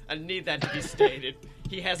stated.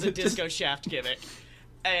 He has a disco Shaft gimmick,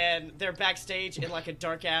 and they're backstage in like a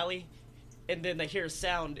dark alley, and then they hear a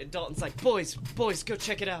sound, and Dalton's like, boys, go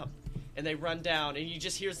check it out. And they run down, and he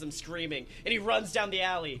just hears them screaming, and he runs down the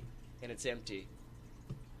alley, and it's empty.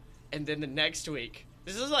 And then the next week,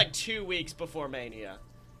 this is like 2 weeks before Mania,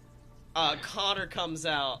 Connor comes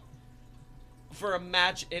out for a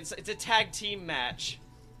match. It's a tag team match,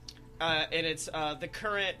 and it's the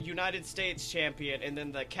current United States champion and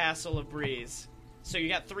then the Castle of Breeze. So you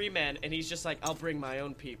got 3 men, and he's just like, I'll bring my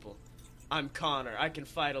own people. I'm Connor. I can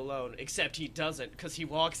fight alone. Except he doesn't, because he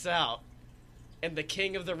walks out, and the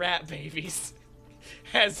king of the rat babies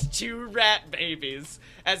has 2 rat babies,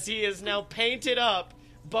 as he has now painted up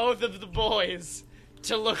both of the boys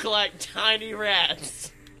to look like tiny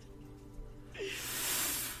rats.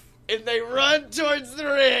 And they run towards the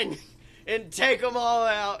ring and take them all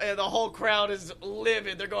out, and the whole crowd is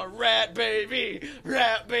livid. They're going, rat baby,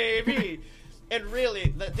 rat baby. And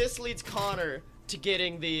really, this leads Connor to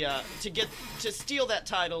getting to steal that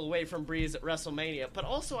title away from Breeze at WrestleMania. But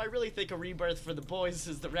also, I really think a rebirth for the boys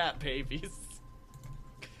is the rat babies,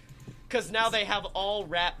 because now they have all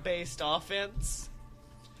rat-based offense.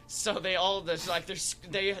 So they all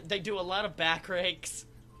they do a lot of back rakes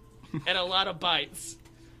and a lot of bites.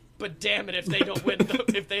 But damn it, if they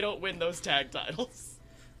don't win those tag titles.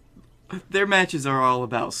 Their matches are all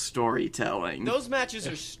about storytelling. Those matches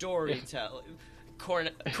are storytelling.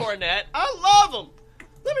 Cornette, I love them.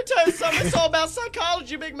 Let me tell you something. It's all about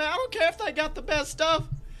psychology, big man. I don't care if they got the best stuff,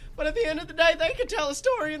 but at the end of the day, they can tell a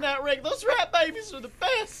story in that ring. Those rat babies are the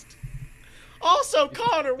best. Also,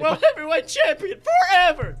 Connor, World Heavyweight Champion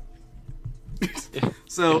forever.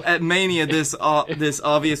 So at Mania, this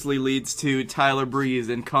obviously leads to Tyler Breeze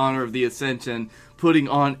and Connor of the Ascension putting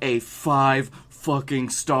on a 5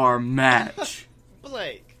 fucking star match.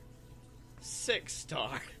 Blake, 6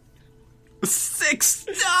 star. 6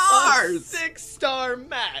 stars! A 6-star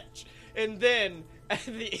match. And then, at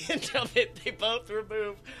the end of it, they both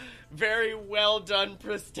remove very well done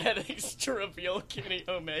prosthetics to reveal Kenny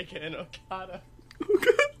Omega and Okada.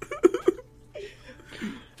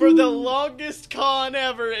 For the longest con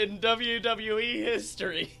ever in WWE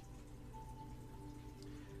history.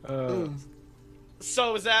 So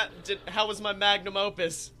how was my magnum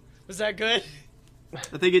opus? Was that good?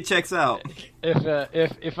 I think it checks out.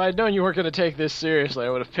 If I'd known you weren't going to take this seriously, I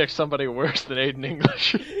would have picked somebody worse than Aiden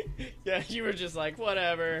English. Yeah, you were just like,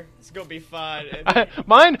 whatever, it's gonna be fine.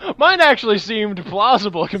 Mine actually seemed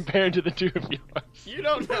plausible compared to the two of yours. You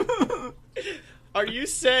don't know. Are you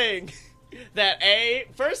saying that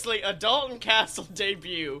firstly, a Dalton Castle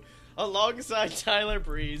debut alongside Tyler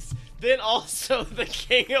Breeze, then also the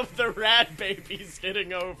king of the rat babies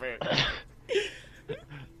getting over?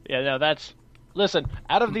 Yeah, no, listen,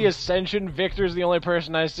 out of the Ascension, Victor's the only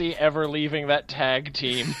person I see ever leaving that tag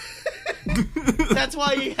team. That's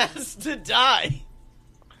why he has to die.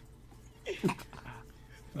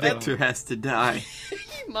 Victor has to die.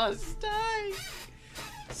 He must die.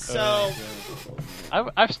 So...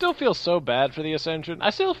 I still feel so bad for the Ascension.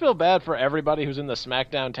 I still feel bad for everybody who's in the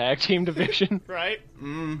SmackDown tag team division. Right?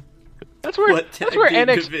 That's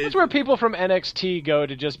where people from NXT go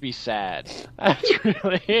to just be sad. That's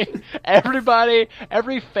really everybody.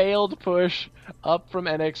 Every failed push up from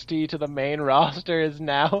NXT to the main roster is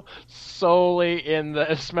now solely in the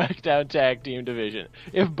SmackDown tag team division.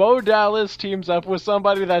 If Bo Dallas teams up with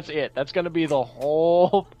somebody, that's it. That's going to be the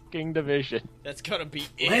whole fucking division. That's going to be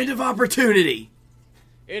it. Land of opportunity.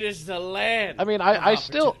 It is the land. I mean, I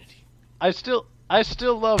still love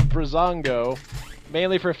Breezango.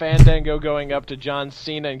 Mainly for Fandango going up to John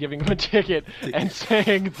Cena and giving him a ticket and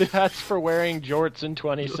saying that's for wearing jorts in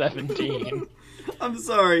 2017. I'm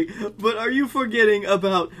sorry, but are you forgetting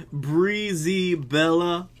about Breezy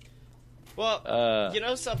Bella? Well, you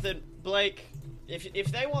know something, Blake?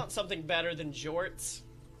 If they want something better than jorts,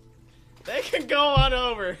 they can go on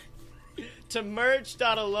over to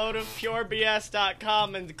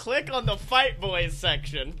merch.aloadofpurebs.com and click on the Fight Boys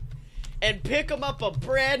section. And pick them up a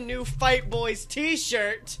brand new Fight Boys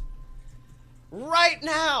t-shirt right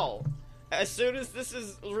now. As soon as this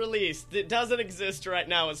is released. It doesn't exist right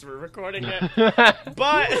now as we're recording it.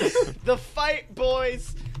 But the Fight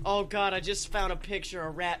Boys... Oh god, I just found a picture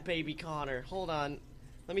of Rat Baby Connor. Hold on.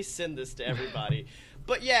 Let me send this to everybody.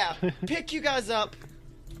 But yeah, pick you guys up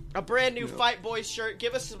a brand new Fight Boys shirt.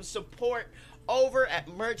 Give us some support over at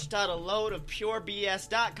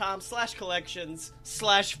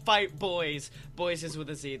merch.aloadofpurebs.com/collections/fightboys. Boys is with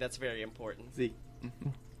a Z, that's very important. Z.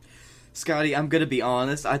 Scotty, I'm gonna be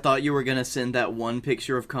honest. I thought you were gonna send that one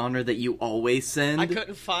picture of Connor that you always send. I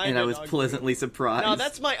couldn't find it. And I was pleasantly surprised. No,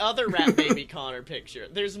 that's my other Rat Baby Connor picture.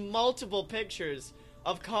 There's multiple pictures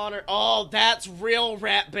of Connor. Oh, that's real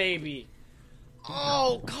Rat Baby.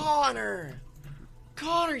 Oh, Connor.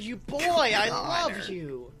 Connor, you boy, I love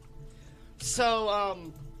you.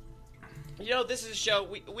 So, this is a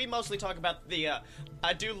show, we mostly talk about the,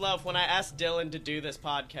 I do love when I asked Dylan to do this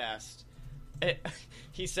podcast.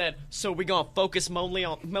 He said, so we gonna focus mostly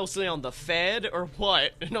on the Fed, or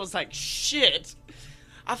what? And I was like, shit.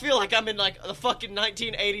 I feel like I'm in, like, the fucking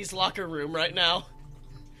 1980s locker room right now.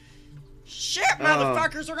 Shit,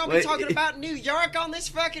 motherfuckers, we're gonna be talking about New York on this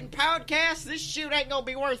fucking podcast? This shit ain't gonna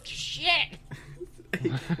be worth shit.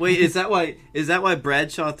 Wait, is that why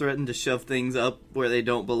Bradshaw threatened to shove things up where they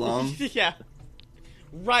don't belong? Yeah.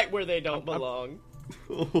 Right where they don't belong.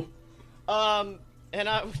 Damn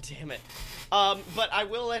it. But I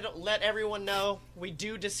will let everyone know, we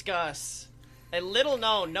do discuss a little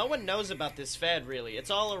known, no one knows about this Fed really. It's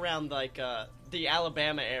all around like the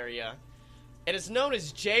Alabama area. It is known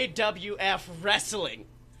as JWF Wrestling,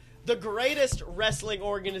 the greatest wrestling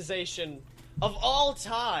organization of all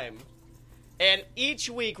time. And each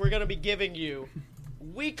week we're going to be giving you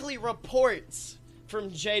weekly reports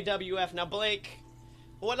from JWF. Now, Blake,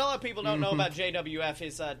 what a lot of people don't know about JWF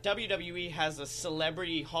is WWE has a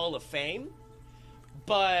Celebrity Hall of Fame,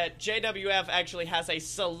 but JWF actually has a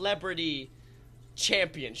Celebrity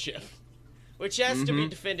Championship, which has to be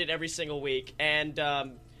defended every single week. And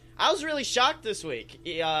I was really shocked this week.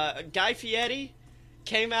 Guy Fieri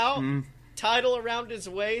came out, title around his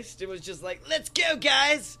waist. It was just like, let's go,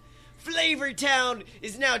 guys! Flavor Town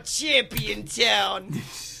is now Champion Town!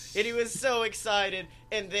 And he was so excited.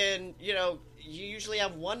 And then, you usually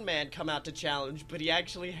have one man come out to challenge, but he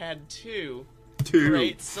actually had two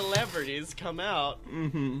great celebrities come out.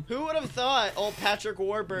 Who would have thought old Patrick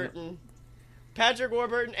Warburton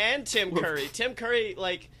and Tim Curry. Tim Curry,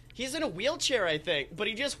 he's in a wheelchair, I think, but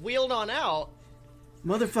he just wheeled on out.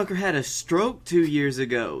 Motherfucker had a stroke 4 years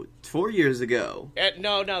ago.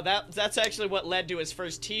 No, that's actually what led to his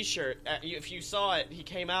first t-shirt. If you saw it, he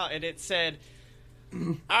came out and it said,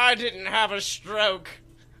 I didn't have a stroke.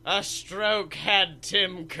 A stroke had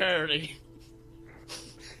Tim Curry.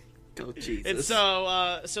 Oh, Jesus. And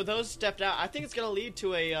so those stepped out. I think it's going to lead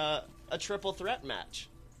to a triple threat match.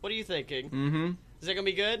 What are you thinking? Is it gonna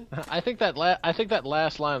be good? I think that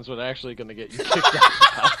last line's what actually gonna get you kicked out of the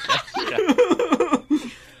podcast. Yeah.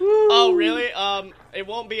 Oh, really? It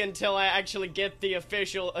won't be until I actually get the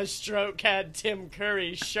official A Stroke Had Tim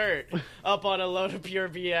Curry shirt up on a load of pure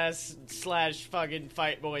BS / fucking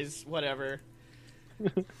Fight Boys, whatever.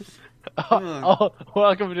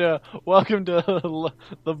 Welcome to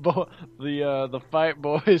the Fight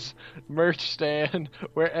Boys merch stand,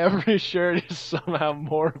 where every shirt is somehow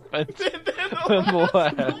more offensive than the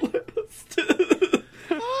last.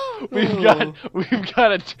 We've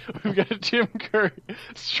got a Tim Curry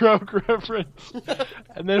stroke reference,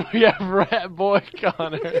 and then we have Rat Boy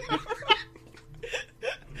Connor.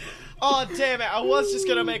 Oh, damn it. I was just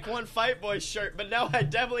going to make one Fight Boy shirt, but now I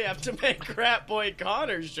definitely have to make Rat Boy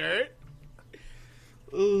Connor's shirt.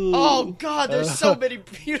 Ooh. Oh, God, there's so many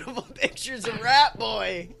beautiful pictures of Rat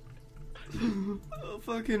Boy. Oh,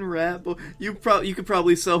 fucking Rat Boy. You could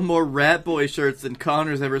probably sell more Rat Boy shirts than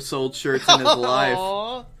Connor's ever sold shirts in his life.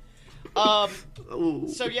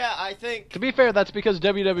 So, yeah, I think... To be fair, that's because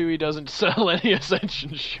WWE doesn't sell any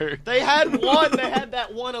Ascension shirts. They had one. They had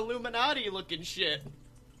that one Illuminati-looking shit.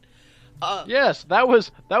 Yes, that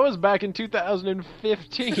was back in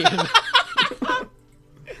 2015.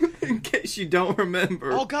 In case you don't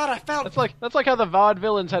remember. Oh God, I found. That's like how the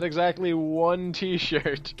Vaudevillains had exactly one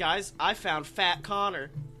T-shirt. Guys, I found Fat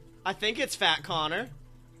Connor. I think it's Fat Connor.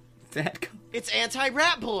 It's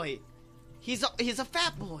anti-Rat Boy. He's a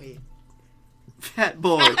fat boy. Fat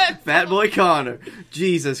boy Connor.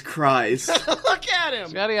 Jesus Christ. Look at him.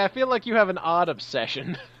 Scotty, I feel like you have an odd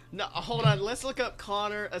obsession. No, hold on. Let's look up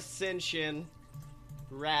Connor Ascension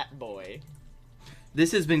Rat Boy.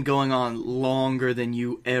 This has been going on longer than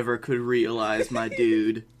you ever could realize, my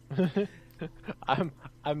dude. I'm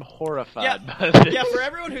horrified by this. Yeah, for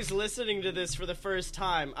everyone who's listening to this for the first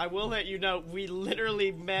time, I will let you know we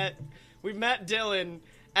literally met Dylan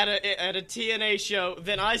at a TNA show,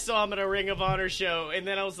 then I saw him at a Ring of Honor show, and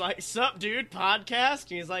then I was like, "Sup, dude, podcast?"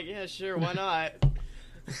 And he's like, "Yeah, sure, why not?"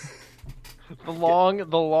 The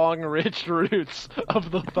long, rich roots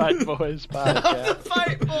of the Fight Boys podcast. Of the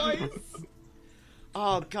Fight Boys.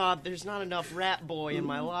 Oh God, there's not enough Rat Boy in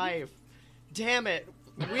my life. Damn it.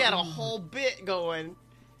 We had a whole bit going,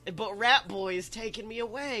 but Rat Boy is taking me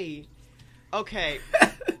away. Okay.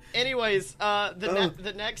 Anyways,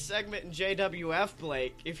 the next segment in JWF,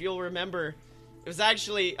 Blake, if you'll remember, it was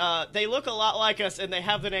actually, they look a lot like us, and they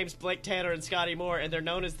have the names Blake Tanner and Scotty Moore, and they're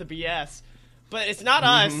known as the BS. But it's not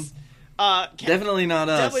us. Definitely not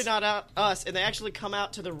us. Definitely not us. And they actually come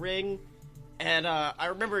out to the ring, and I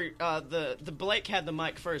remember the Blake had the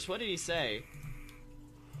mic first. What did he say?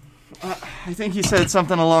 I think he said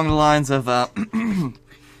something along the lines of,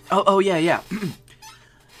 yeah.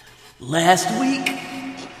 Last week,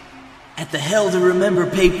 at the Hell to Remember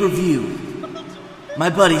pay-per-view, my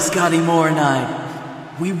buddy Scotty Moore and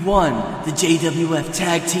I, we won the JWF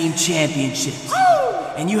Tag Team Championships.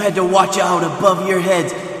 And you had to watch out above your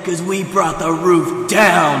heads, because we brought the roof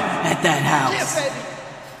down at that house. Yeah, baby.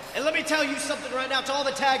 And let me tell you something right now to all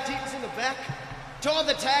the tag teams in the back, to all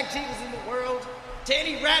the tag teams in the world, to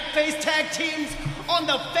any rat-faced tag teams on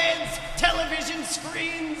the fence television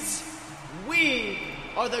screens, we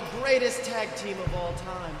are the greatest tag team of all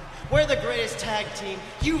time. We're the greatest tag team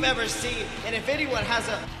you've ever seen, and if anyone has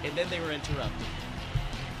a... And then they were interrupted.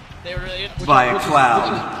 They were really interrupted. By a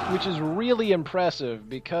cloud. Which is really impressive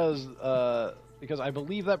because I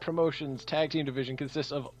believe that promotion's tag team division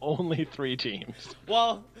consists of only 3 teams.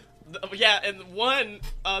 Well, yeah, and one,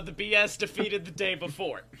 the BS defeated the day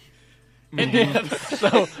before. And then,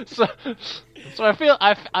 so I feel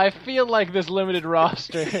like this limited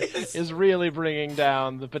roster is really bringing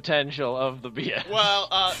down the potential of the BS.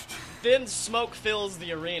 Well, then smoke fills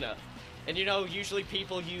the arena. And you know, usually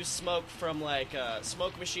people use smoke from like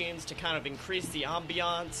smoke machines to kind of increase the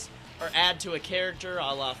ambiance or add to a character,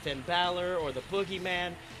 a la Finn Balor or the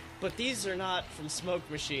Boogeyman. But these are not from smoke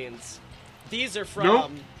machines. These are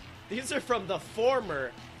from the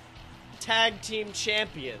former tag team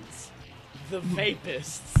champions, the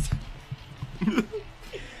Vapists.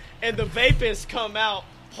 And the Vapists come out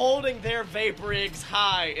holding their vape rigs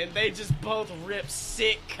high, and they just both rip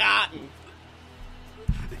sick cotton.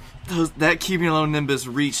 That cumulonimbus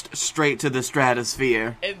reached straight to the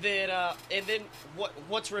stratosphere. And then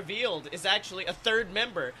what's revealed is actually a third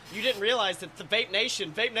member. You didn't realize that the Vape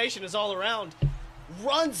Nation is all around,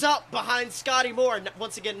 runs up behind Scotty Moore,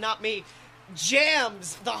 once again, not me,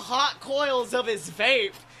 jams the hot coils of his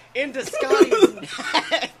vape into Scotty's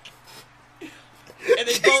neck. And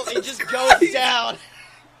then he just goes down.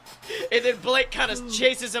 And then Blake kind of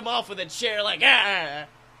chases him off with a chair like, ah.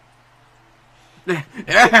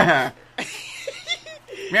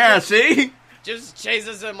 Yeah, see? Just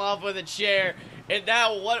chases him off with a chair. And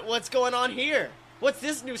now what's going on here? What's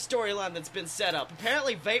this new storyline that's been set up?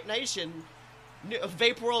 Apparently Vape Nation,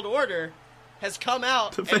 Vape World Order, has come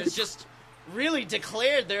out and has just really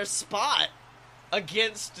declared their spot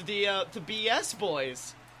against the BS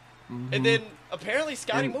boys. Mm-hmm. And then apparently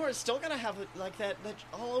Scotty Moore is still gonna have like that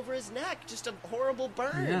all over his neck, just a horrible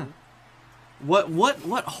burn. Yeah.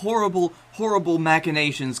 What horrible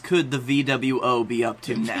machinations could the VWO be up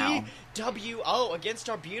to now? VWO against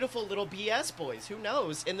our beautiful little BS boys. Who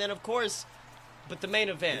knows? And then of course, but the main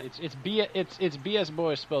event. It's BS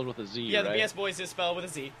boys spelled with a Z. Yeah, right? The BS boys is spelled with a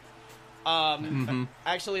Z.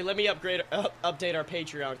 Actually, let me update our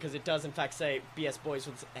Patreon because it does in fact say BS boys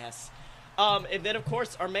with an S. And then of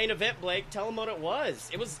course our main event, Blake. Tell them what it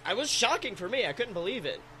was. It was shocking for me. I couldn't believe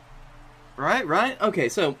it. Right. Okay,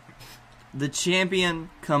 so the champion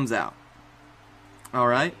comes out. All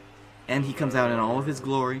right, and he comes out in all of his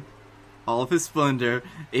glory, all of his splendor.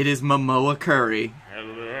 It is Momoa Curry.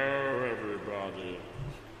 Hello, everybody.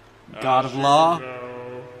 God of Law.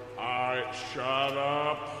 Shut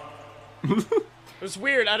up. It was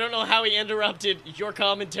weird. I don't know how he interrupted your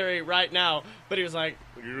commentary right now, but he was like,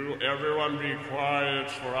 Everyone be quiet,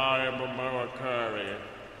 for I am Momoa Curry,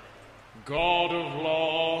 God of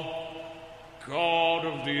Law, God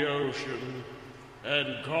of the Ocean,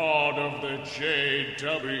 and God of the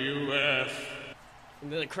JWF.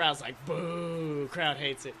 And then the crowd's like, boo. Crowd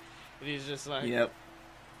hates it. And he's just like... Yep.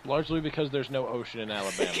 Largely because there's no ocean in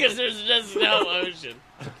Alabama. Because there's just no ocean.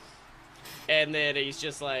 And then he's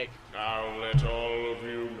just like... I'll let all of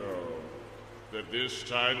you know that this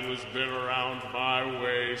title has been around my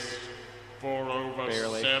waist for over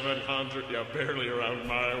barely. 700... Yeah, barely around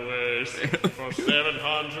my waist for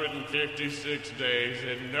 756 days,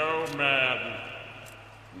 and no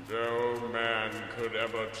man could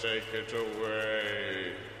ever take it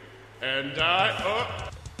away. And I...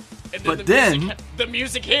 And then the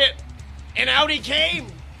music hit, and out he came!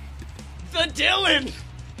 The Dylan!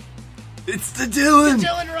 It's the Dylan! The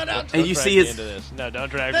Dylan run out! And you see his... No, don't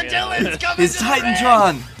drag the me Dylan's into coming his to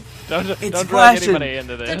Titantron! Don't drag clashing. anybody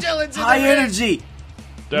into The this. Dylan's in High the ring. energy.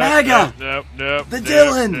 MAGA. Nope. The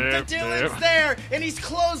Dylan. The Dylan's there, and he's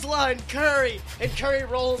clotheslined Curry, and Curry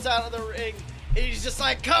rolls out of the ring, and he's just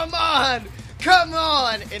like, come on,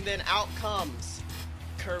 and then out comes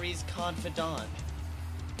Curry's confidant,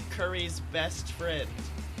 Curry's best friend.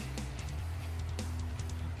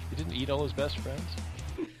 He didn't eat all his best friends?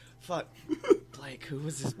 Fuck. Blake, who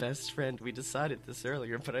was his best friend? We decided this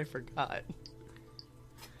earlier, but I forgot.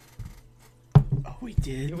 Oh, we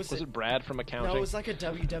did. Was it Brad from accounting? No, it was like a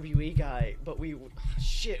WWE guy, but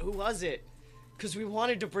shit, who was it? Because we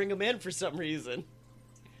wanted to bring him in for some reason.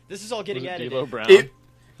 This is all getting Was it edited. D'Lo Brown?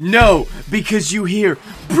 No, because you hear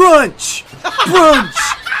brunch, brunch,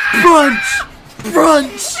 brunch,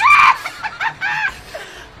 brunch.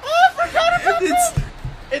 Oh, I forgot about that!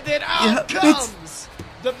 And then out Yeah, comes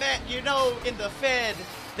the man. You know, in the Fed,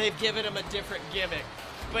 they've given him a different gimmick.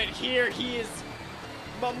 But here he is,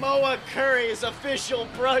 Momoa Curry's official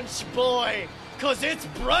brunch boy. Cause it's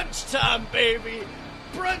brunch time, baby.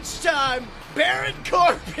 Brunch time. Baron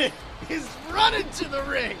Corbin is running to the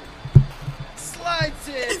ring. Slides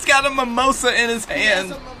in. He's got a mimosa in his He has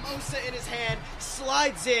hand. a mimosa in his hand,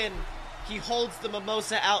 slides in. He holds the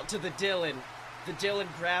mimosa out to the Dylan. The Dylan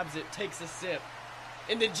grabs it, takes a sip,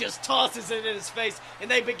 and then just tosses it in his face, and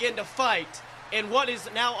they begin to fight in what is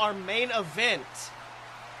now our main event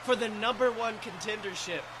for the #1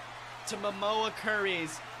 contendership to Momoa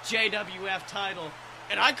Curry's JWF title.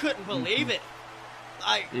 And I couldn't believe it.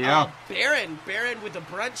 Baron with the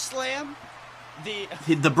brunch slam. The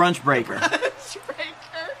brunch breaker. Brunch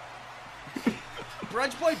breaker.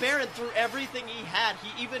 Brunch Boy Baron threw everything he had.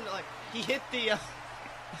 He even he hit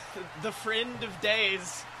the friend of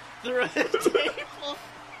days through a table.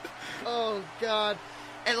 Oh God!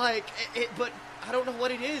 And but I don't know what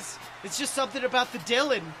it is. It's just something about the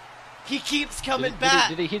Dylan. He keeps coming back.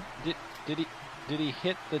 Did he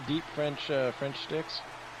hit the deep French sticks?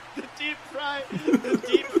 The deep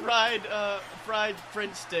fried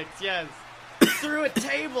French sticks. Yes. Through a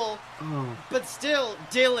table, but still,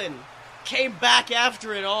 Dylan came back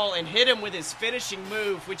after it all and hit him with his finishing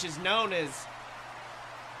move, which is known as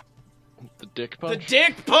The dick punch? the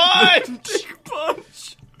Dick Punch! Dick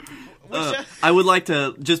punch. I would like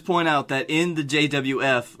to just point out that in the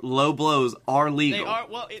JWF, low blows are legal. They are,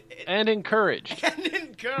 and encouraged. and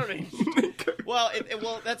encouraged. Well,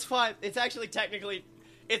 that's fine. It's actually technically,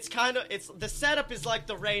 it's the setup is like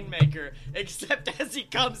the Rainmaker, except as he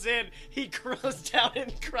comes in, he goes down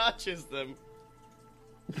and crotches them.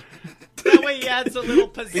 That way he adds a little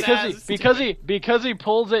pizzazz. Because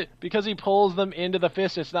he pulls them into the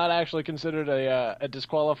fist. It's not actually considered a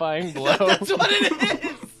disqualifying blow. That's what it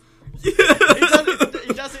is.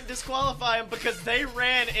 He doesn't disqualify him because they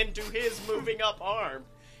ran into his moving up arm.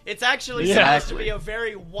 It's actually supposed to be a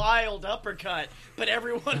very wild uppercut, but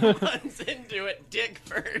everyone runs into it dick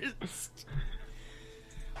first.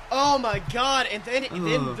 Oh my God! And then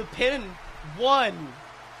the pin. 1,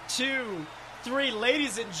 2, 3,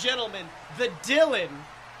 ladies and gentlemen, the Dylan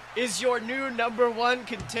is your new #1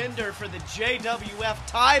 contender for the JWF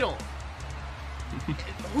title.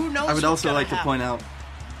 Who knows? I would also like to point out.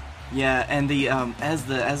 Yeah, and the as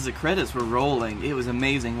the credits were rolling, it was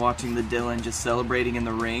amazing watching the Dylan just celebrating in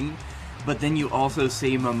the ring. But then you also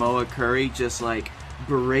see Momoa Curry just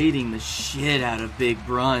berating the shit out of Big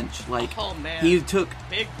Brunch. Oh man, he took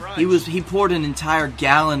Big Brunch. He poured an entire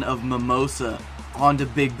gallon of mimosa onto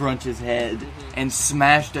Big Brunch's head and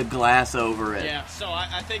smashed a glass over it. Yeah, so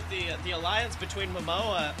I think the alliance between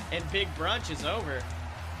Momoa and Big Brunch is over.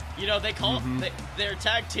 You know, they call their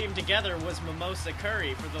tag team together was Mimosa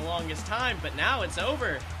Curry for the longest time, but now it's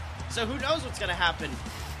over. So who knows what's going to happen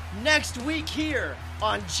next week here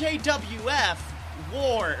on JWF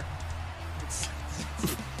War.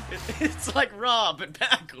 It's like Raw, but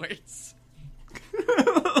backwards.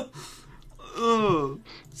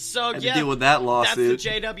 So Had to deal with that lawsuit. That's the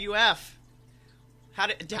JWF.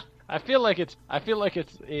 I feel like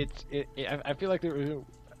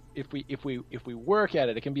if we work at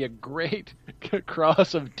it, it can be a great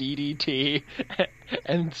cross of DDT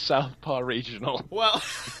and Southpaw Regional. Well,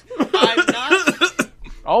 I'm not.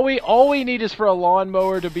 All we need is for a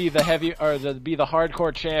lawnmower to be the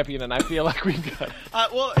hardcore champion, and I feel like we've got.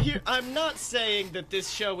 Well, here I'm not saying that this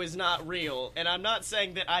show is not real, and I'm not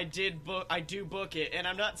saying that I do book it, and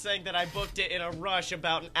I'm not saying that I booked it in a rush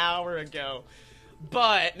about an hour ago,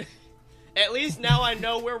 but at least now I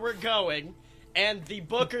know where we're going. And the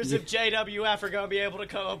bookers of JWF are going to be able to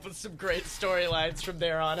come up with some great storylines from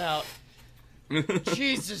there on out.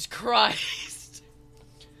 Jesus Christ.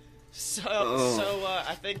 So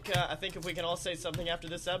I think if we can all say something after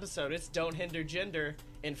this episode, it's don't hinder gender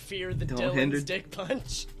and fear the Dylan's dick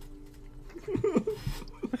punch.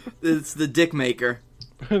 It's the dick maker.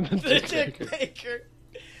 The dick maker.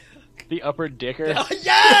 The upper dicker.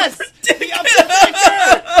 Yes! The upper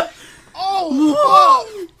dicker! Oh,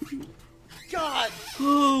 whoa! God.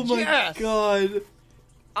 Oh my god.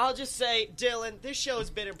 I'll just say, Dylan, this show has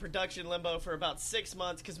been in production limbo for about 6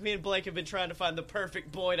 months because me and Blake have been trying to find the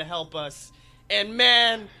perfect boy to help us. And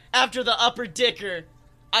man, after the upper dicker,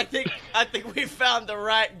 I think we found the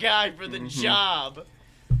right guy for the job.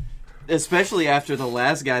 Especially after the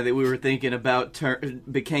last guy that we were thinking about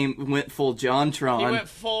went full JonTron. He went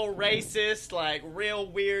full racist, like real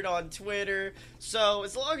weird on Twitter. So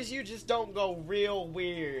as long as you just don't go real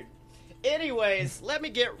weird. Anyways, let me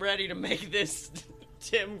get ready to make this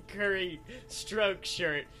Tim Curry stroke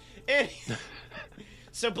shirt.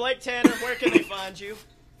 So Blake Tanner, where can they find you?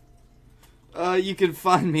 You can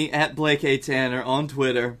find me at Blake A. Tanner on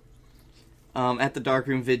Twitter. At the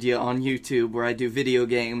Darkroom Video on YouTube, where I do video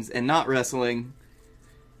games and not wrestling.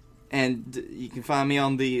 And you can find me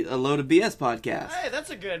on the A Load of BS podcast. Hey, that's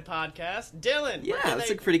a good podcast. Dylan, yeah,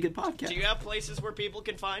 that's a pretty good podcast. Do you have places where people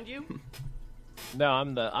can find you? No,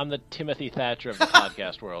 I'm the Timothy Thatcher of the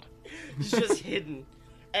podcast world. It's just hidden.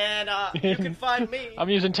 And you can find me. I'm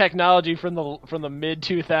using technology from the mid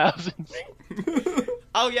 2000s.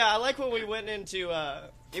 Oh yeah, I like when we went into.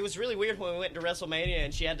 It was really weird when we went to WrestleMania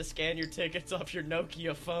and she had to scan your tickets off your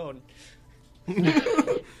Nokia phone.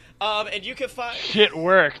 And you can find shit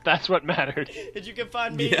worked. That's what mattered. And you can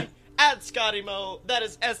find me at Scotty Mo. That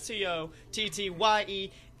is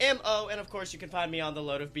STOTTYEMO. And of course, you can find me on the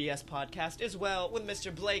Load of BS podcast as well with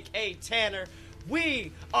Mr. Blake A. Tanner.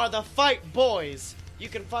 We are the Fight Boys. You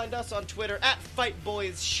can find us on Twitter at Fight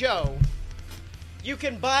Boys Show. You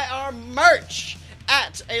can buy our merch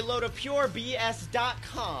at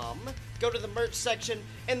aloadofpurebs.com. Go to the merch section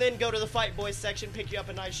and then go to the Fight Boys section, pick you up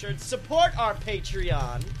a nice shirt, support our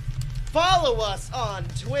Patreon, follow us on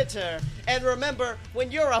Twitter, and remember, when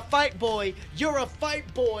you're a fight boy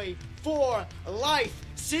for life.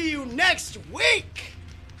 See you next week!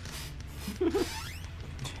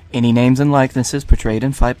 Any names and likenesses portrayed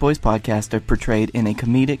in Fight Boys podcast are portrayed in a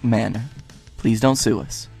comedic manner. Please don't sue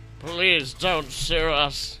us. Please don't sue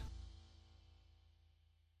us.